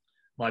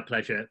 My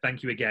pleasure.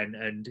 Thank you again.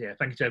 And yeah,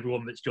 thank you to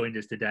everyone that's joined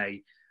us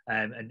today,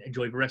 and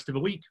enjoy the rest of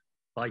the week.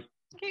 Bye.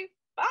 Thank you.